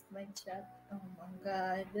noticed my chat. Oh my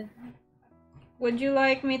god. Would you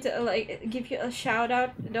like me to like give you a shout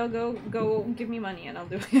out? They'll go give me money and I'll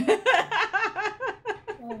do it.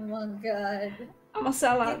 Oh my god. I'm a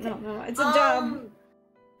sellout. No, it's a job.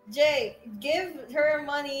 Jay, give her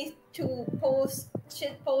money to post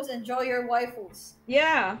shit posts and draw your waifus.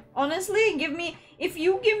 Yeah, honestly, if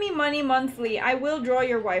you give me money monthly, I will draw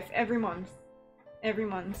your wife every month. Every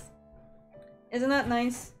month. Isn't that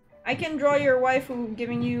nice? I can draw your waifu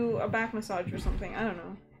giving you a back massage or something. I don't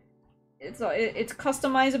know. It's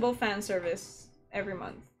customizable fan service every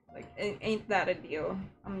month. Like, ain't that a deal?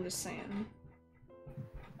 I'm just saying.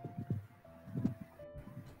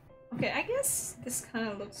 Okay, I guess this kind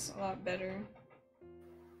of looks a lot better.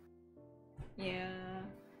 Yeah.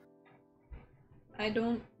 I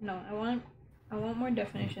don't know. I want more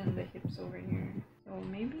definition in the hips over here. So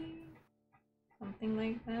maybe something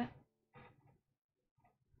like that.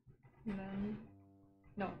 And then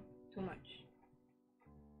no, too much.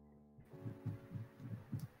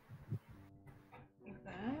 Like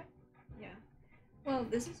that. Yeah. Well,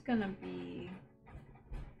 this is gonna be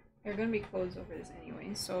there are gonna be clothes over this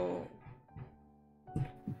anyway, so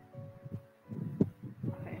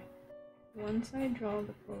okay. Once I draw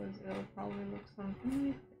the clothes, it'll probably look something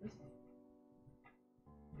like this.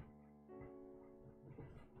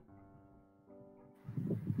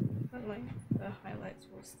 But like the highlights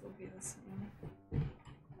will still be the same.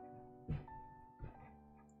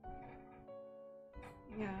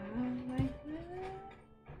 Yeah, like that.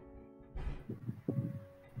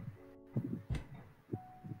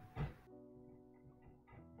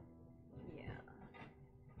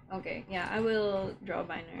 Okay, yeah, I will draw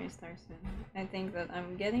binary star soon. I think that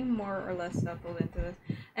I'm getting more or less settled into this.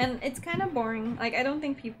 And it's kind of boring. Like, I don't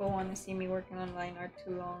think people want to see me working on line art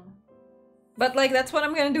too long. But, like, that's what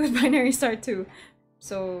I'm gonna do with binary star too.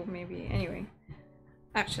 So, maybe. Anyway.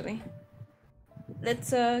 Actually.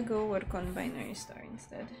 Let's go work on binary star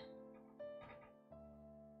instead.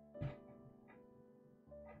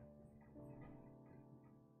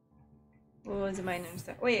 What was the binary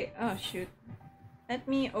star? Wait, oh shoot. Let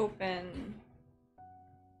me open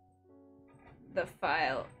the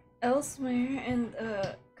file elsewhere and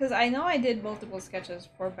because I know I did multiple sketches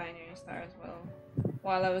for binary star as well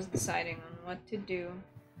while I was deciding on what to do.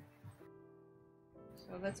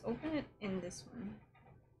 So let's open it in this one.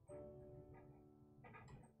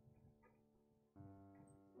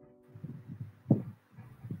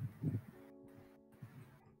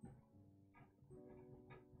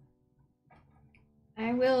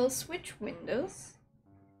 I will switch windows.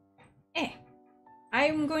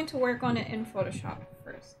 I'm going to work on it in Photoshop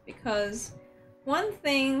first because one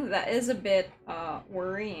thing that is a bit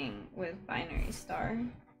worrying with Binary Star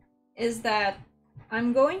is that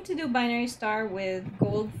I'm going to do Binary Star with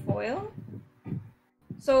gold foil.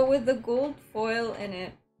 So with the gold foil in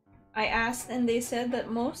it, I asked and they said that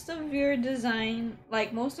most of your design,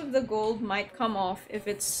 like most of the gold might come off if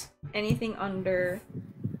it's anything under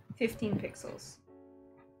 15 pixels.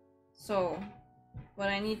 So what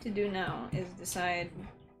I need to do now is decide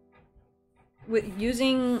with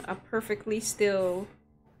using a perfectly still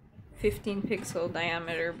 15 pixel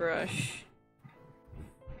diameter brush.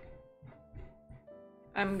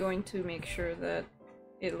 I'm going to make sure that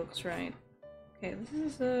it looks right. Okay,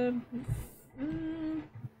 this is a... can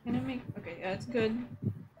I make... Okay, yeah, it's good.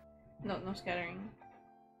 No scattering.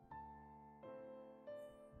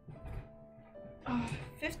 Oh,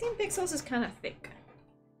 15 pixels is kind of thick.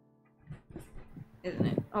 Isn't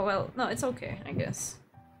it? Oh well, no, it's okay, I guess.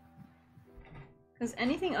 Because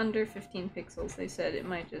anything under 15 pixels, they said it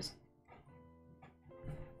might just...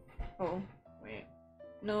 Oh, wait.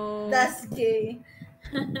 No... That's gay.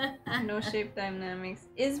 No shape dynamics.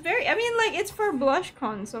 It's very... I mean, like, it's for blush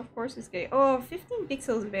con, so of course it's gay. Oh, 15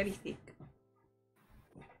 pixels very thick.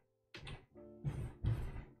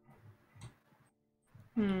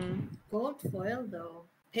 Gold foil, though.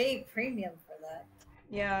 Pay premium for that.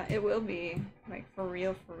 Yeah, it will be. Like, for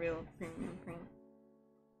real premium print.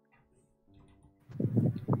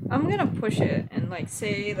 I'm gonna push it and, like,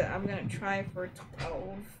 say that I'm gonna try for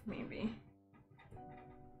 12, maybe.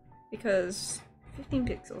 Because 15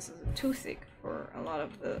 pixels is too thick for a lot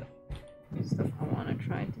of the stuff I want to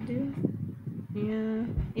try to do. Yeah,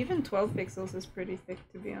 even 12 pixels is pretty thick,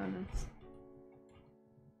 to be honest.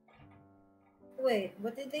 Wait,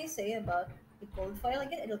 what did they say about the gold foil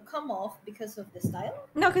again? It'll come off because of the style?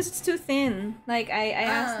 No, because it's too thin. Like, I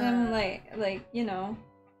asked them, like, you know,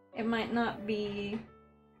 it might not be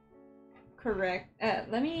correct.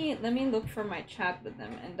 Let me look for my chat with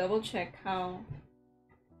them and double check how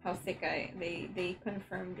thick they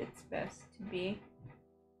confirmed it's best to be.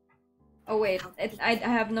 Oh wait, I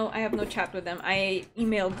have no chat with them. I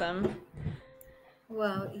emailed them.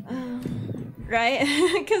 Well, right,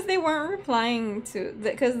 because they weren't replying to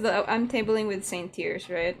because I'm tabling with Saint Tears,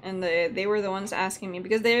 right, and they were the ones asking me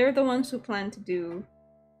because they're the ones who plan to do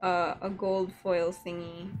a gold foil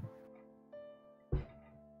thingy.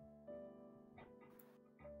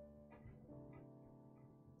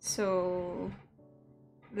 So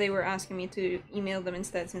they were asking me to email them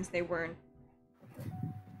instead since they weren't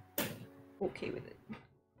okay with it.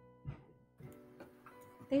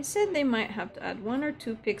 They said they might have to add 1 or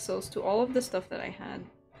 2 pixels to all of the stuff that I had.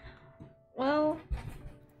 Well,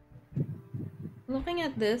 looking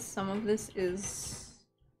at this, some of this is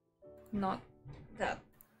not that...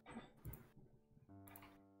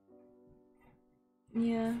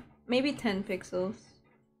 Yeah, maybe 10 pixels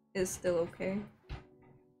is still okay.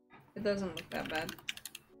 It doesn't look that bad.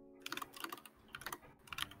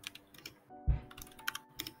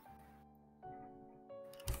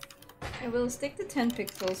 I will stick to 10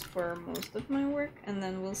 pixels for most of my work, and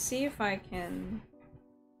then we'll see if I can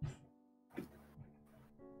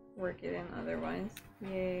work it in otherwise.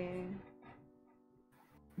 Yay.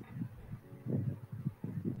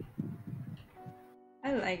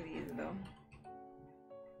 I like these though.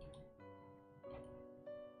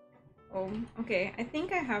 Oh, okay, I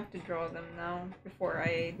think I have to draw them now before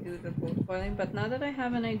I do the gold foiling, but now that I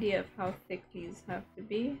have an idea of how thick these have to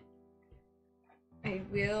be, I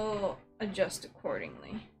will adjust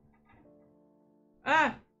accordingly.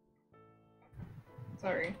 Ah!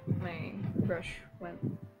 Sorry, my brush went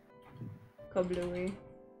kablooey.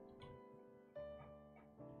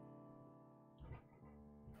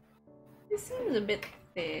 This seems a bit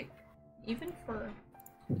thick, even for...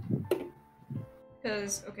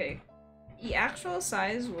 Because, okay, the actual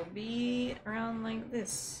size will be around like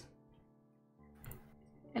this.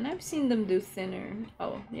 And I've seen them do thinner.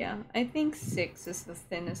 Oh, yeah. I think 6 is the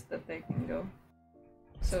thinnest that they can go.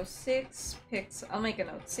 So 6 pixels. I'll make a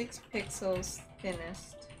note. 6 pixels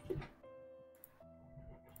thinnest.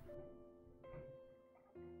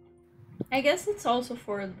 I guess it's also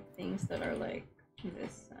for the things that are like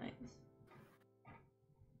this size.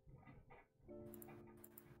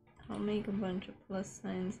 I'll make a bunch of plus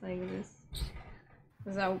signs like this.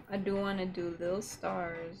 Because I do want to do little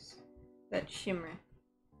stars that shimmer.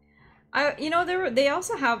 You know, they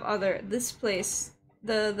also have this place,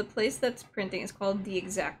 the place that's printing is called The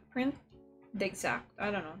Exact Print. The Exact,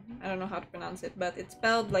 I don't know how to pronounce it, but it's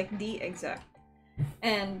spelled like The Exact.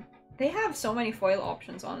 And they have so many foil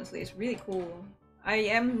options, honestly, it's really cool. I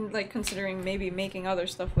am like considering maybe making other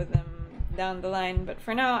stuff with them down the line, but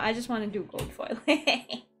for now I just want to do gold foil.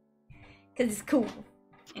 Because Because it's cool.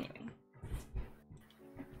 Anyway.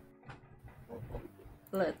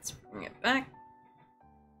 Let's bring it back.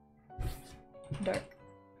 Dark.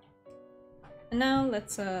 And now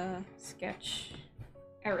let's sketch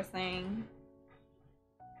everything.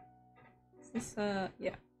 Is this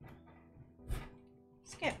yeah.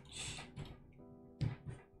 Sketch.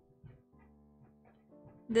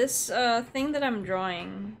 This thing that I'm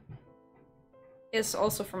drawing is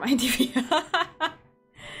also from IDV.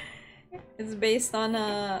 It's based on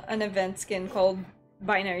an event skin called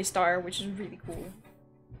Binary Star, which is really cool.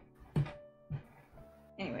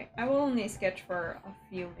 Anyway, I will only sketch for a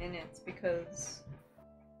few minutes because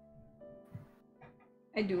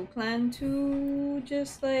I do plan to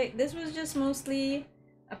just like, this was just mostly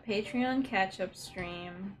a Patreon catch-up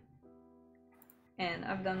stream, and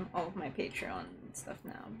I've done all of my Patreon stuff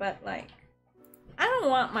now, but like, I don't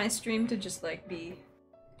want my stream to just like be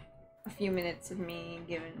a few minutes of me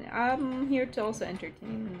giving. I'm here to also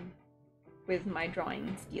entertain with my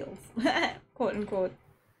drawing skills, quote unquote.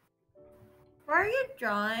 Why are you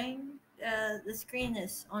drawing? The screen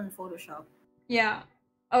is on Photoshop. Yeah.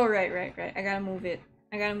 Oh, right. I gotta move it.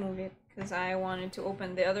 Because I wanted to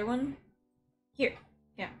open the other one. Here.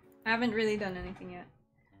 Yeah. I haven't really done anything yet.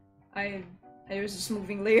 I was just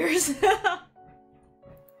moving layers.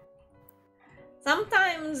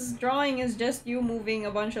 Sometimes drawing is just you moving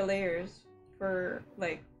a bunch of layers for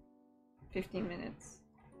like 15 minutes.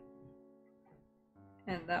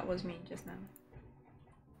 And that was me just now.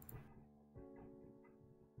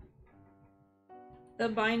 The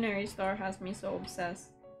Binary Star has me so obsessed.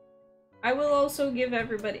 I will also give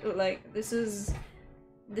everybody, like, this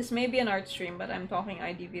may be an art stream, but I'm talking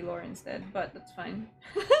IDV lore instead, but that's fine.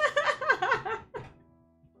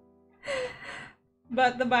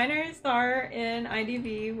 But the Binary Star in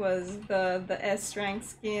IDV was the S rank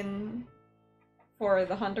skin for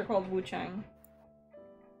the hunter called Wu Chang.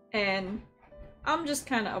 And I'm just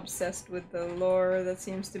kind of obsessed with the lore that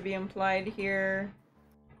seems to be implied here.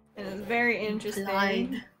 And it's very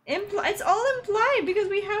interesting. It's all implied because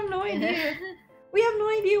we have no idea. We have no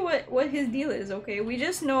idea what his deal is, okay? We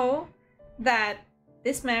just know that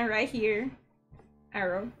this man right here,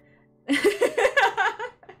 Arrow,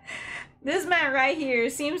 this man right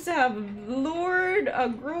here seems to have lured a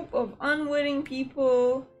group of unwitting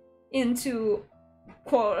people into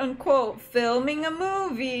quote-unquote filming a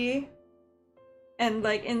movie. And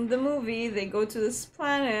like in the movie, they go to this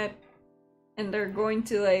planet and they're going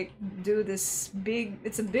to like do this big,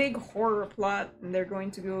 it's a big horror plot, and they're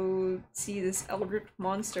going to go see this eldritch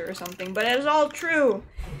monster or something, but it's all true,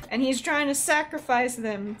 and he's trying to sacrifice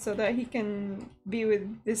them so that he can be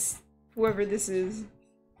with this, whoever this is.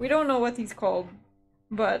 We don't know what he's called,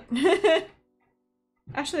 but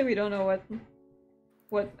actually we don't know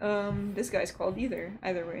what this guy's called either.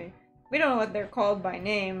 Either way, we don't know what they're called by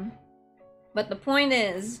name, but the point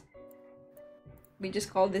is, we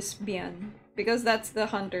just call this Bian because that's the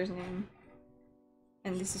hunter's name,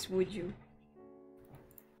 and this is Wuju.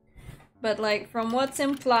 But like, from what's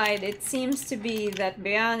implied, it seems to be that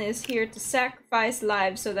Bian is here to sacrifice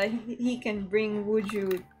lives so that he can bring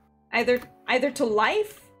Wuju either to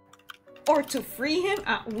life or to free him.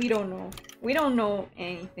 We don't know. We don't know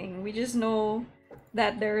anything. We just know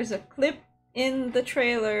that there is a clip in the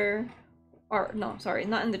trailer, or no, sorry,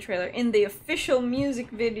 not in the trailer, in the official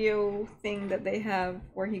music video thing that they have,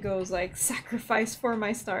 where he goes like, sacrifice for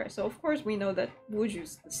my star. So of course we know that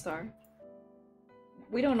Wuju's the star.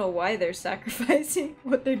 We don't know why they're sacrificing,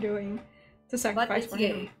 what they're doing to sacrifice for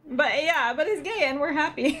him. But yeah, but it's gay and we're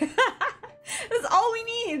happy. That's all we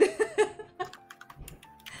need.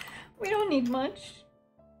 We don't need much.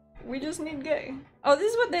 We just need gay. Oh,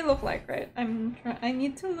 this is what they look like, right? I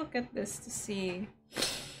need to look at this to see.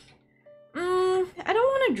 I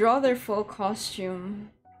don't want to draw their full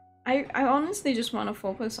costume. I honestly just want to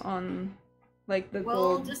focus on like the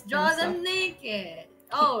gold. Well, just draw them naked.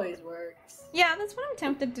 Always works. Yeah, that's what I'm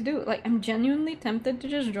tempted to do. Like, I'm genuinely tempted to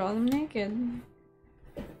just draw them naked.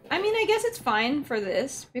 I mean, I guess it's fine for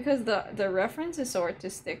this because the reference is so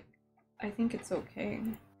artistic. I think it's okay.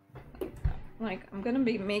 Like, I'm gonna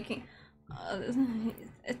be making.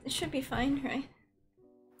 It should be fine, right?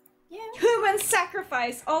 Yeah. Human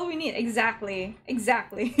sacrifice, all we need. Exactly.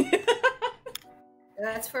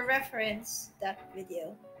 That's for reference, that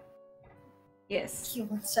video. Yes.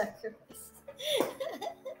 Human sacrifice.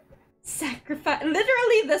 Sacrifice.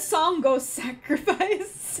 Literally, the song goes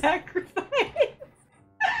sacrifice.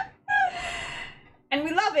 And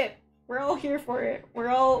we love it. We're all here for it. We're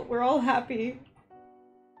all happy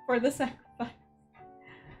for the sacrifice.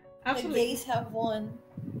 Absolutely. The gays have won.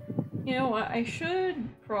 You know what? I should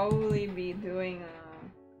probably be doing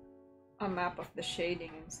a map of the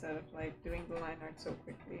shading instead of like doing the line art so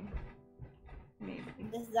quickly. Maybe.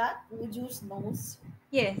 Is that Wuju's nose?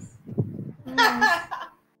 Yes. Nose.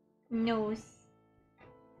 Nose.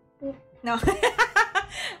 Oop. No.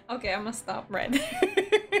 Okay, I'm gonna stop right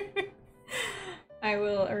there. I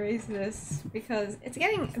will erase this because it's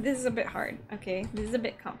getting. This is a bit hard. Okay, this is a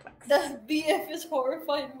bit complex. The BF is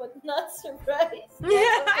horrified but not surprised.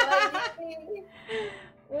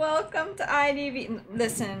 Welcome to IDV.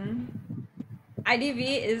 Listen,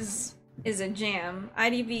 IDV is a jam.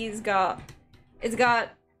 IDV's got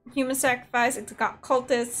human sacrifice. It's got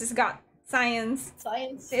cultists. It's got science.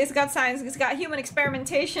 It's got science. It's got human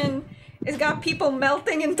experimentation. It's got people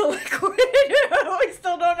melting into liquid. We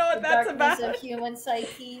still don't know what that's about. The darkness of human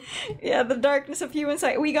psyche. Yeah, the darkness of human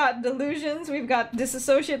psyche. We got delusions. We've got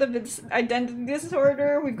dissociative identity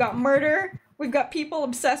disorder. We've got murder. We've got people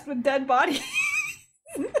obsessed with dead bodies.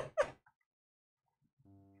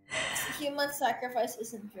 Human sacrifice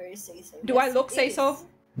isn't very say-so. Do I look say-so?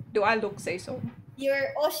 Do I look say-so?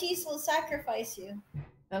 Your Oshis will sacrifice you.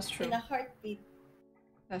 That's true. In a heartbeat.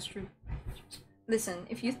 That's true. Listen,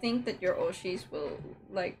 if you think that your Oshis will,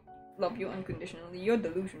 like, love you unconditionally, you're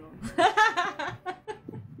delusional.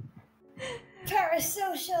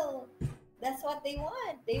 Parasocial! That's what they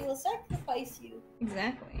want. They will sacrifice you.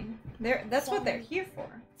 Exactly. That's what they're here for.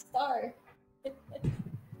 Star.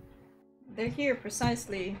 They're here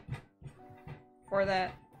precisely for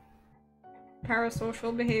that.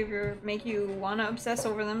 Parasocial behavior, make you wanna obsess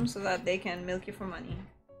over them so that they can milk you for money.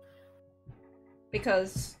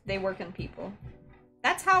 Because they work on people.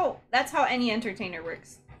 That's how any entertainer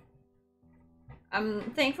works.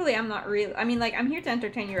 Thankfully I'm not real. I mean, like, I'm here to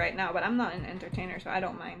entertain you right now, but I'm not an entertainer, so I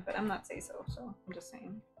don't mind. But I'm not say-so, so I'm just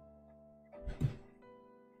saying.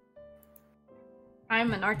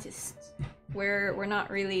 I'm an artist. We're not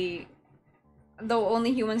really. The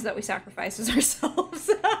only humans that we sacrifice is ourselves.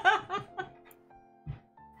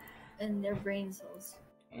 And their brain cells.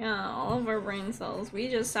 Yeah, all of our brain cells. We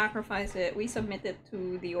just sacrifice it. We submit it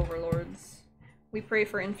to the overlords. We pray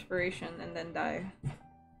for inspiration and then die.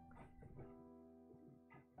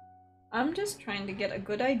 I'm just trying to get a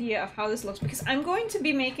good idea of how this looks because I'm going to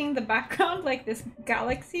be making the background like this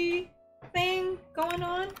galaxy thing going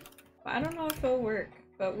on. But I don't know if it'll work.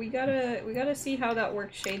 But we gotta see how that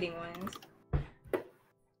works shading wise.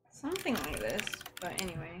 Something like this. But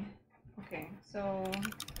anyway. Okay, so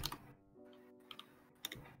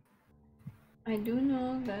I do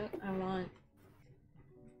know that I want,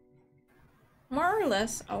 more or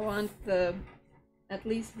less, I want at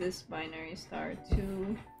least this binary star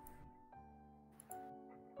to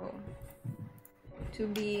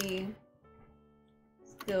be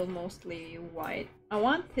still mostly white. I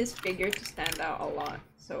want his figure to stand out a lot,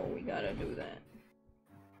 so we gotta do that.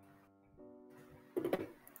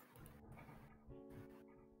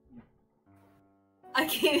 I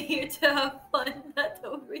came here to have fun, not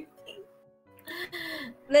overthink.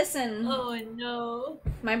 Listen. Oh no.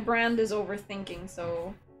 My brand is overthinking,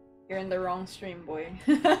 so you're in the wrong stream, boy.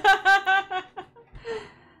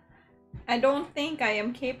 I don't think I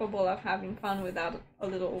am capable of having fun without a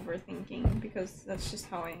little overthinking, because that's just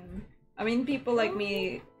how I am. I mean, people like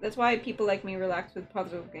me, that's why people like me relax with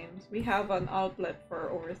puzzle games. We have an outlet for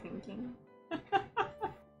overthinking.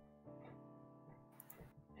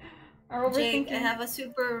 Jake, I have a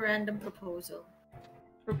super random proposal.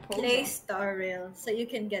 Play Star Rail so you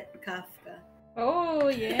can get Kafka. Oh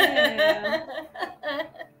yeah.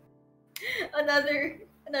 another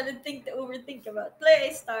thing to overthink about.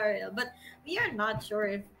 Play Star Rail, but we are not sure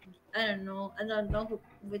if I don't know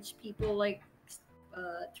which people like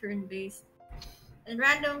turn-based. And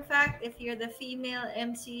random fact, if you're the female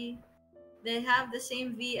MC, they have the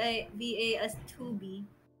same VA as 2B.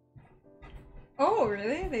 Oh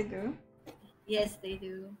really? They do? Yes, they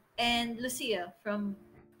do. And Lucia from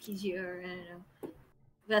PGR, I don't know.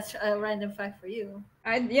 That's a random fact for you.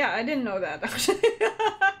 I didn't know that actually.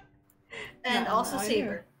 And also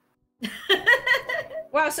Saber.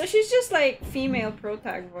 Wow, so she's just like female pro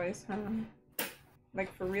tag voice, huh?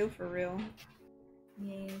 Like for real, for real.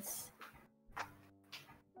 Yes.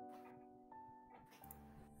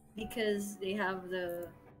 Because they have the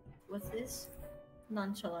what's this?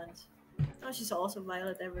 Nonchalance. Oh, she's also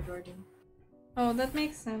Violet Evergarden. Oh, that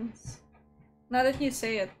makes sense. Now that you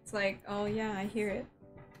say it, it's like, oh yeah, I hear it.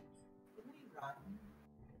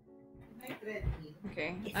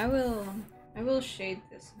 Okay, I will shade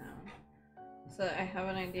this now, so I have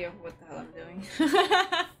an idea of what the hell I'm doing.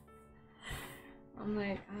 I'm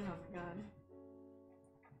like, oh my god.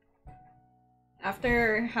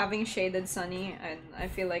 After having shaded Sunny, and I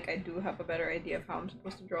feel like I do have a better idea of how I'm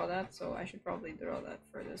supposed to draw that, so I should probably draw that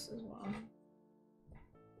for this as well.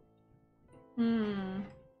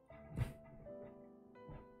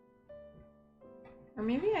 Or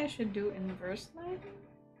maybe I should do inverse line?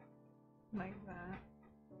 Like that.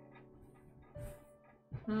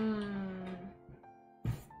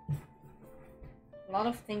 A lot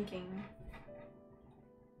of thinking.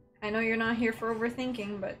 I know you're not here for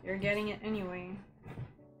overthinking, but you're getting it anyway.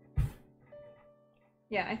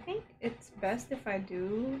 Yeah, I think it's best if I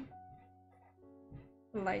do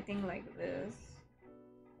lighting like this,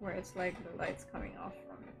 where it's like the light's coming off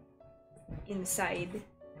from inside.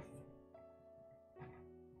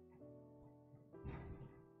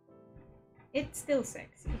 It's still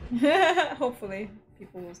sexy. Hopefully,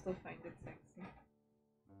 people will still find it sexy.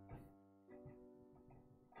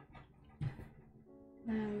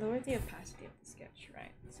 And lower the opacity of the sketch,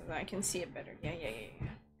 right? So that I can see it better. Yeah.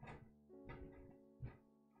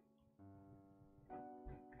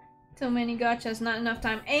 Too many gachas, not enough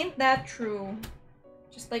time. Ain't that true?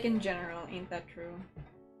 Just like in general, ain't that true?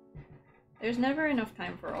 There's never enough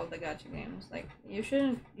time for all the gacha games. Like, you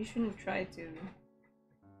shouldn't try to.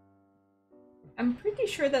 I'm pretty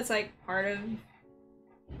sure that's like part of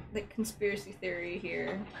the conspiracy theory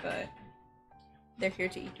here, but they're here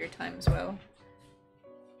to eat your time as well.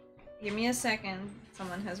 Give me a second.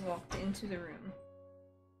 Someone has walked into the room.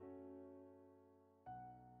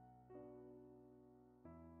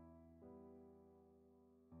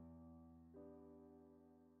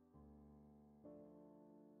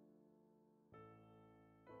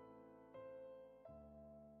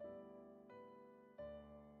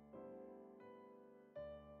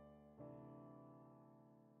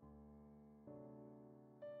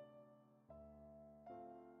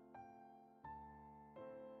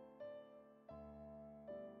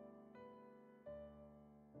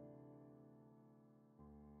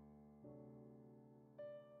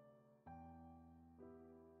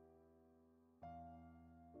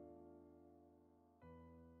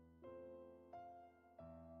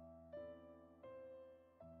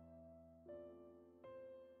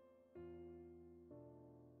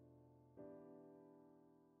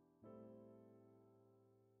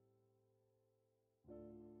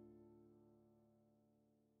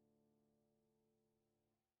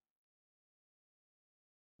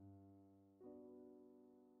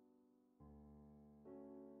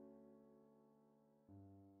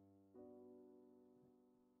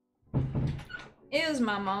 It was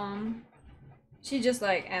my mom. She just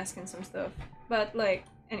like asking some stuff. But like,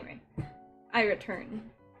 anyway, I return.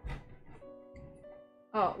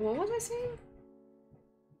 Oh, what was I saying?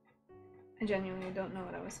 I genuinely don't know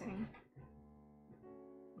what I was saying.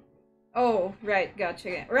 Oh, right,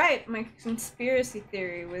 gotcha. Right, my conspiracy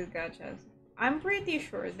theory with gachas. I'm pretty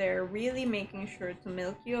sure they're really making sure to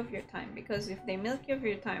milk you of your time, because if they milk you of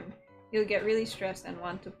your time, you'll get really stressed and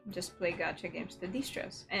want to just play gacha games to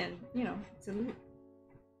de-stress. And, you know, it's a loop.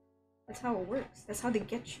 That's how it works. That's how they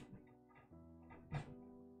get you.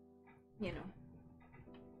 You know.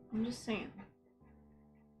 I'm just saying.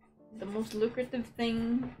 The most lucrative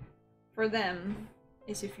thing for them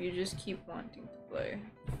is if you just keep wanting to play.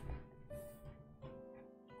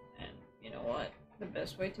 And you know what? The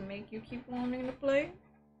best way to make you keep wanting to play?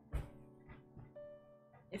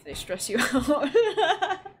 If they stress you out.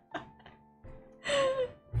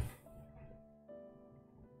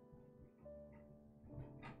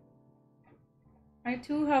 I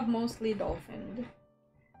too have mostly dolphined.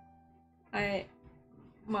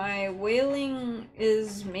 My whaling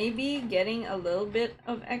is maybe getting a little bit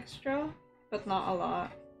of extra, but not a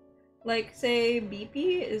lot. Like, say,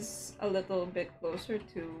 BP is a little bit closer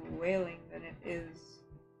to whaling than it is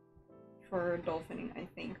for dolphining, I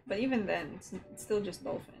think. But even then, it's still just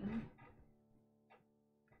dolphin.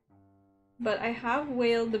 But I have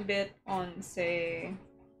whaled a bit on, say,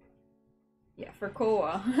 yeah, for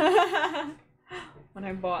Koa. When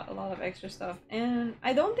I bought a lot of extra stuff. And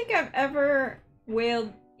I don't think I've ever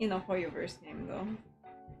whaled in a Hoyoverse game, though.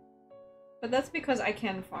 But that's because I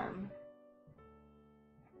can farm.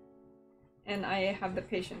 And I have the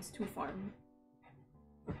patience to farm.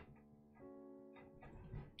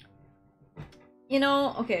 You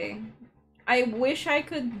know, okay. I wish I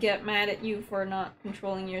could get mad at you for not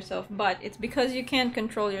controlling yourself, but it's because you can't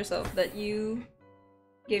control yourself that you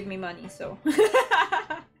gave me money, so...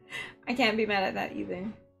 I can't be mad at that either.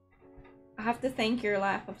 I have to thank your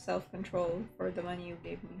lack of self-control for the money you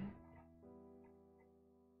gave me.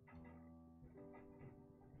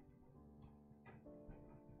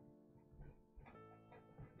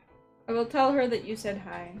 I will tell her that you said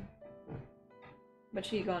hi. But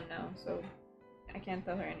she's gone now, so I can't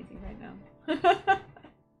tell her anything right now.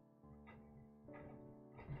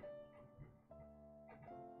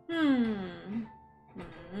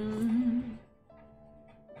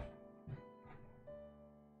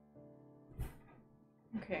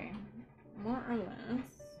 Okay, more or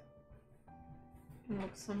less, it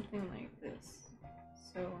looks something like this.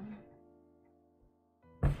 So,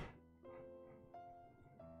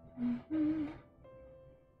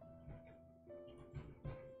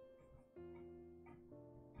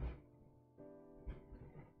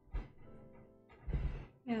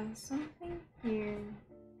 yeah, something here.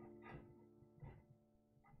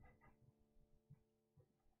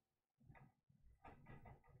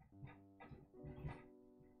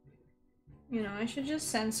 You know, I should just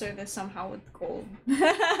censor this somehow with gold.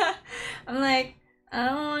 I'm like, I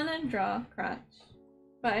don't want to draw crotch,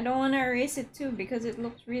 but I don't want to erase it too because it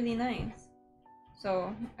looks really nice.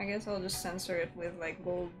 So I guess I'll just censor it with like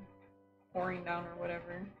gold pouring down or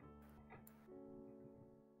whatever.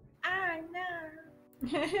 Ah, no.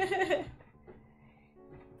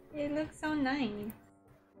 It looks so nice.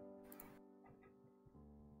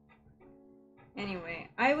 Anyway,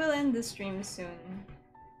 I will end the stream soon.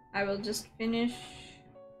 I will just finish,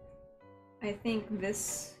 I think,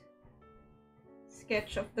 this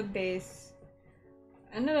sketch of the base.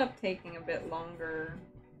 Ended up taking a bit longer,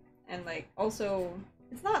 and like also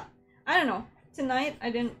it's not, I don't know, tonight I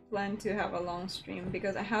didn't plan to have a long stream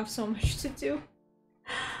because I have so much to do.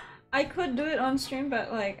 I could do it on stream,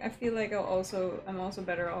 but like I feel like I'm also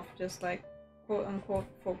better off just like quote unquote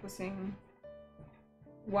focusing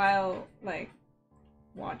while like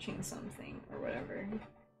watching something or whatever.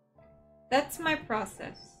 That's my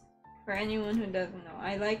process. For anyone who doesn't know,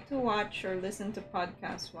 I like to watch or listen to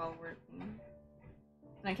podcasts while working. And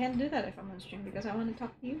I can't do that if I'm on stream because I want to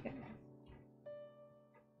talk to you guys.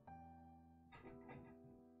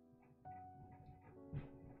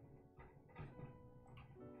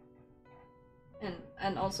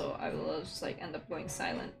 And also I will just like end up going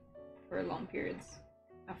silent for long periods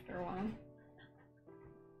after a while.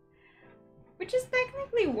 Which is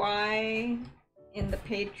technically why in the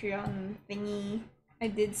Patreon thingy I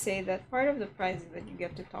did say that part of the prize is that you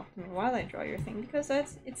get to talk to me while I draw your thing, because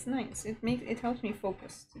it's nice. It helps me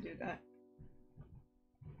focus to do that.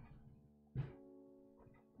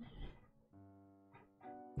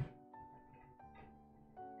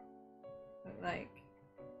 But like,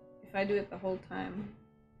 if I do it the whole time,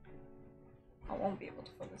 I won't be able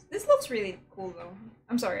to focus. This looks really cool though.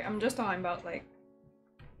 I'm sorry, I'm just talking about like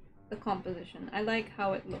the composition. I like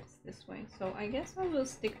how it looks this way, so I guess I will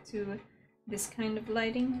stick to this kind of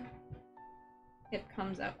lighting. It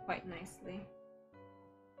comes out quite nicely.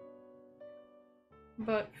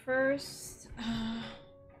 But first,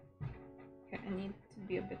 okay, I need to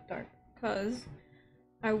be a bit dark because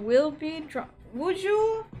I will be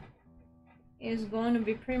Wuju is going to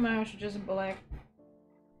be pretty much just blackness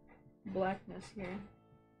here.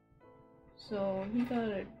 So I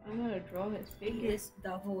gotta draw his figure. He is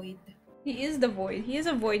the void. He is the void. He is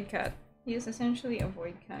a void cat. He is essentially a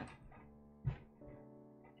void cat.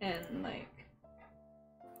 And like,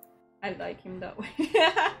 I like him that way.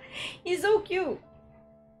 He's so cute.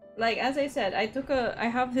 Like, as I said, I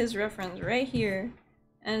have his reference right here,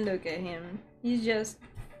 and look at him. He's just,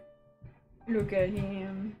 look at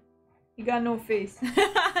him. He got no face.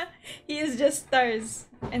 He is just stars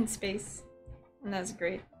and space, and that's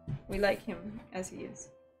great. We like him as he is.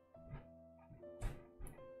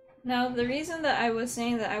 Now, the reason that I was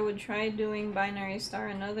saying that I would try doing Binary Star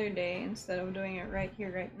another day instead of doing it right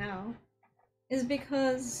here, right now, is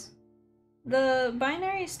because the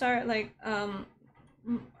Binary Star, like,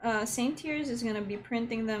 Saint Tears is gonna be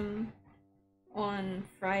printing them on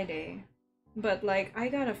Friday, but like, I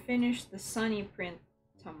gotta finish the Sunny print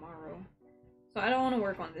tomorrow, so I don't want to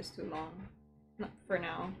work on this too long, not for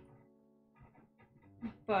now,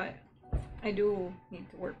 but I do need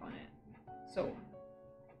to work on it, so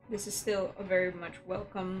this is still a very much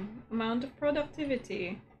welcome amount of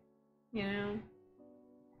productivity, you know?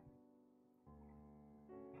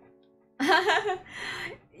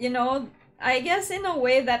 You know, I guess in a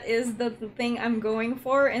way that is the thing I'm going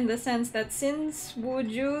for, in the sense that since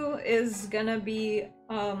Wuju is gonna be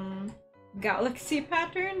galaxy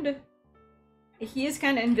patterned, he is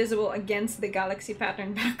kind of invisible against the galaxy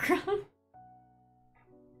pattern background.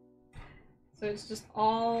 So it's just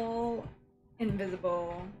all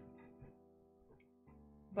invisible.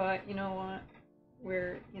 But you know what?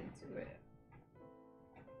 We're into it.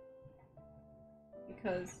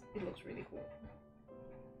 Because it looks really cool.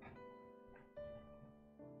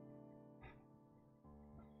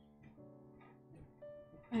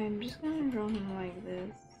 I'm just gonna draw him like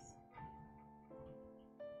this.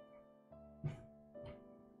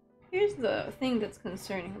 here's the thing that's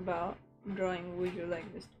concerning about drawing Would You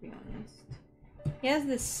Like This, to be honest. He has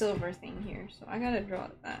this silver thing here, so I gotta draw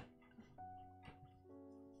that.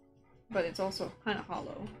 But it's also kind of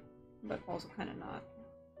hollow, but also kind of not.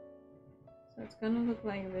 So it's gonna look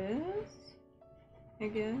like this, I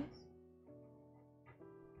guess.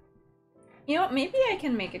 You know, maybe I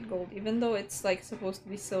can make it gold, even though it's like supposed to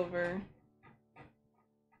be silver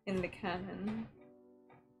in the canon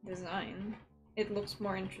design. It looks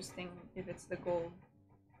more interesting if it's the gold.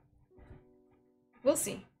 We'll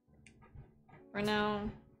see. For now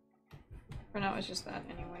it's just that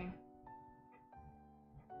anyway.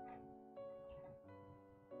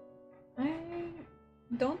 I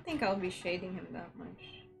don't think I'll be shading him that much.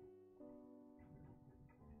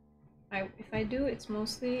 If I do, it's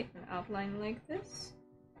mostly an outline like this.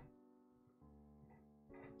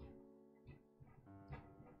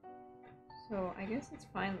 So I guess it's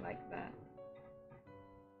fine like that.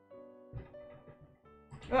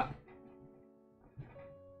 Oh.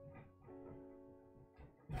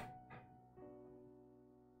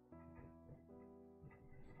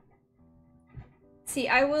 See,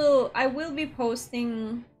 I will be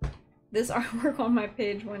posting this artwork on my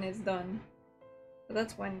page when it's done. So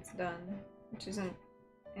that's when it's done, which isn't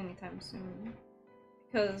anytime soon.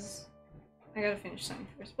 Because I gotta finish something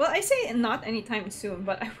first. Well, I say not anytime soon,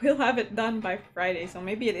 but I will have it done by Friday, so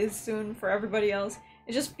maybe it is soon for everybody else.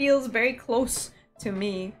 It just feels very close to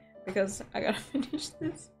me because I gotta finish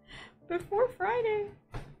this before Friday.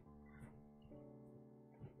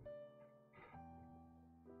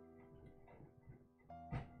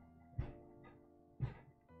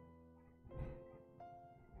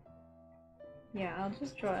 Yeah, I'll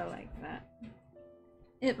just draw it like that.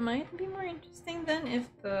 It might be more interesting then if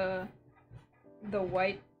the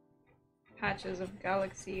white patches of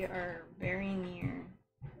galaxy are very near,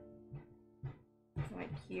 like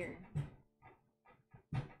here.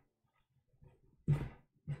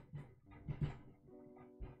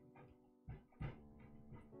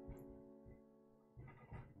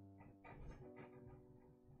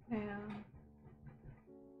 Yeah.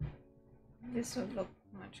 This would look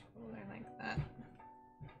much cooler like that.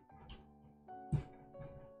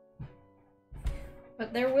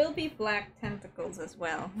 But there will be black tentacles as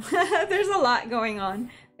well. There's a lot going on.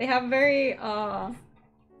 They have very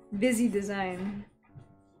busy design.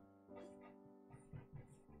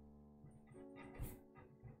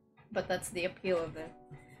 But that's the appeal of it.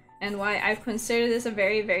 And why I've considered this a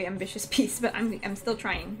very, very ambitious piece, but I'm still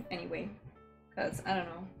trying anyway. Because, I don't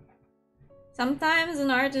know. Sometimes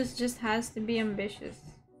an artist just has to be ambitious.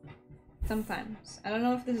 Sometimes. I don't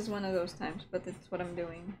know if this is one of those times, but it's what I'm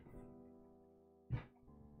doing.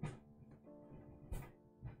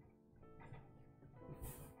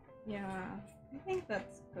 Yeah, I think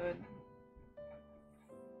that's good.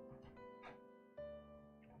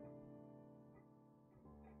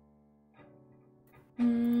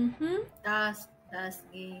 That's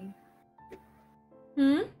gay.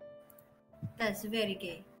 That's very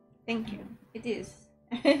gay. Thank you. It is.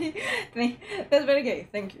 That's very gay.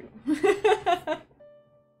 Thank you.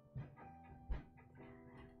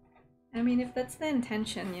 I mean, if that's the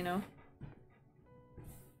intention, you know,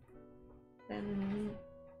 then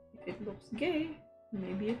if it looks gay,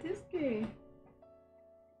 maybe it is gay.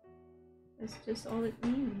 That's just all it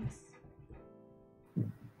means.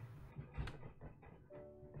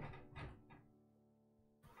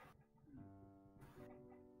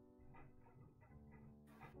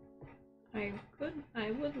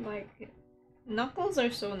 I would like it. Knuckles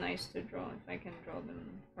are so nice to draw if I can draw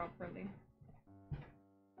them properly.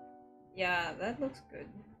 Yeah, that looks good.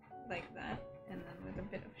 Like that. And then with a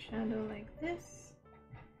bit of shadow like this.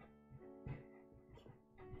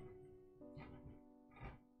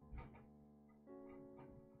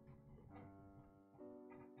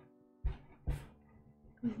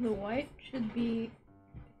 Because the white should be...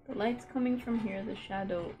 The light's coming from here, the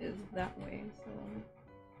shadow is that way, so...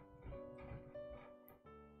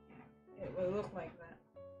 It will look like that.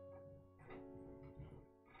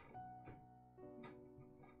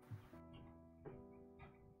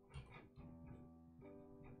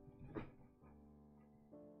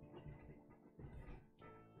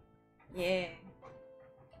 Yeah.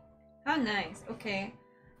 How nice. Okay.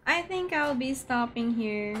 I think I'll be stopping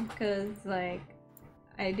here because, like,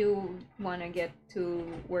 I do want to get to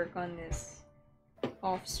work on this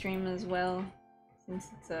off stream as well,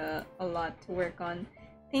 since it's a lot to work on.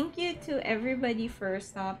 Thank you to everybody for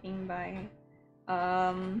stopping by.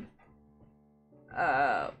 What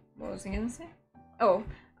was I gonna say? Oh,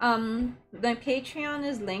 the Patreon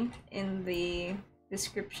is linked in the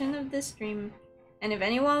description of this stream. And if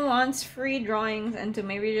anyone wants free drawings and to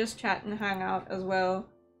maybe just chat and hang out as well,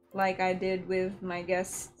 like I did with my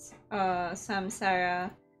guests, Sam,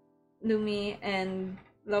 Sarah, Lumi, and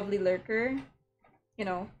Lovely Lurker, you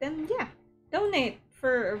know, then yeah, donate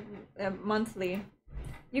for monthly.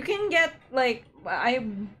 You can get like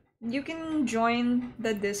you can join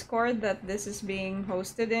the Discord that this is being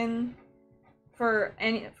hosted in for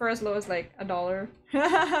as low as like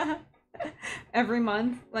 $1 every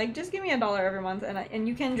month. Like just give me $1 every month and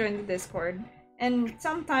you can join the Discord. And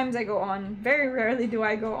sometimes I go on. Very rarely do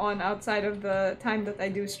I go on outside of the time that I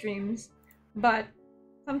do streams, but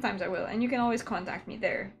sometimes I will, and you can always contact me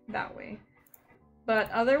there that way. But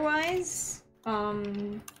otherwise,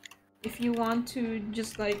 if you want to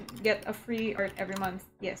just like get a free art every month,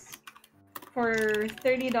 yes. For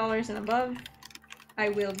 $30 and above, I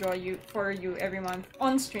will draw for you every month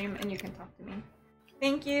on stream and you can talk to me.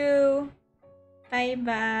 Thank you! Bye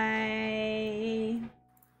bye!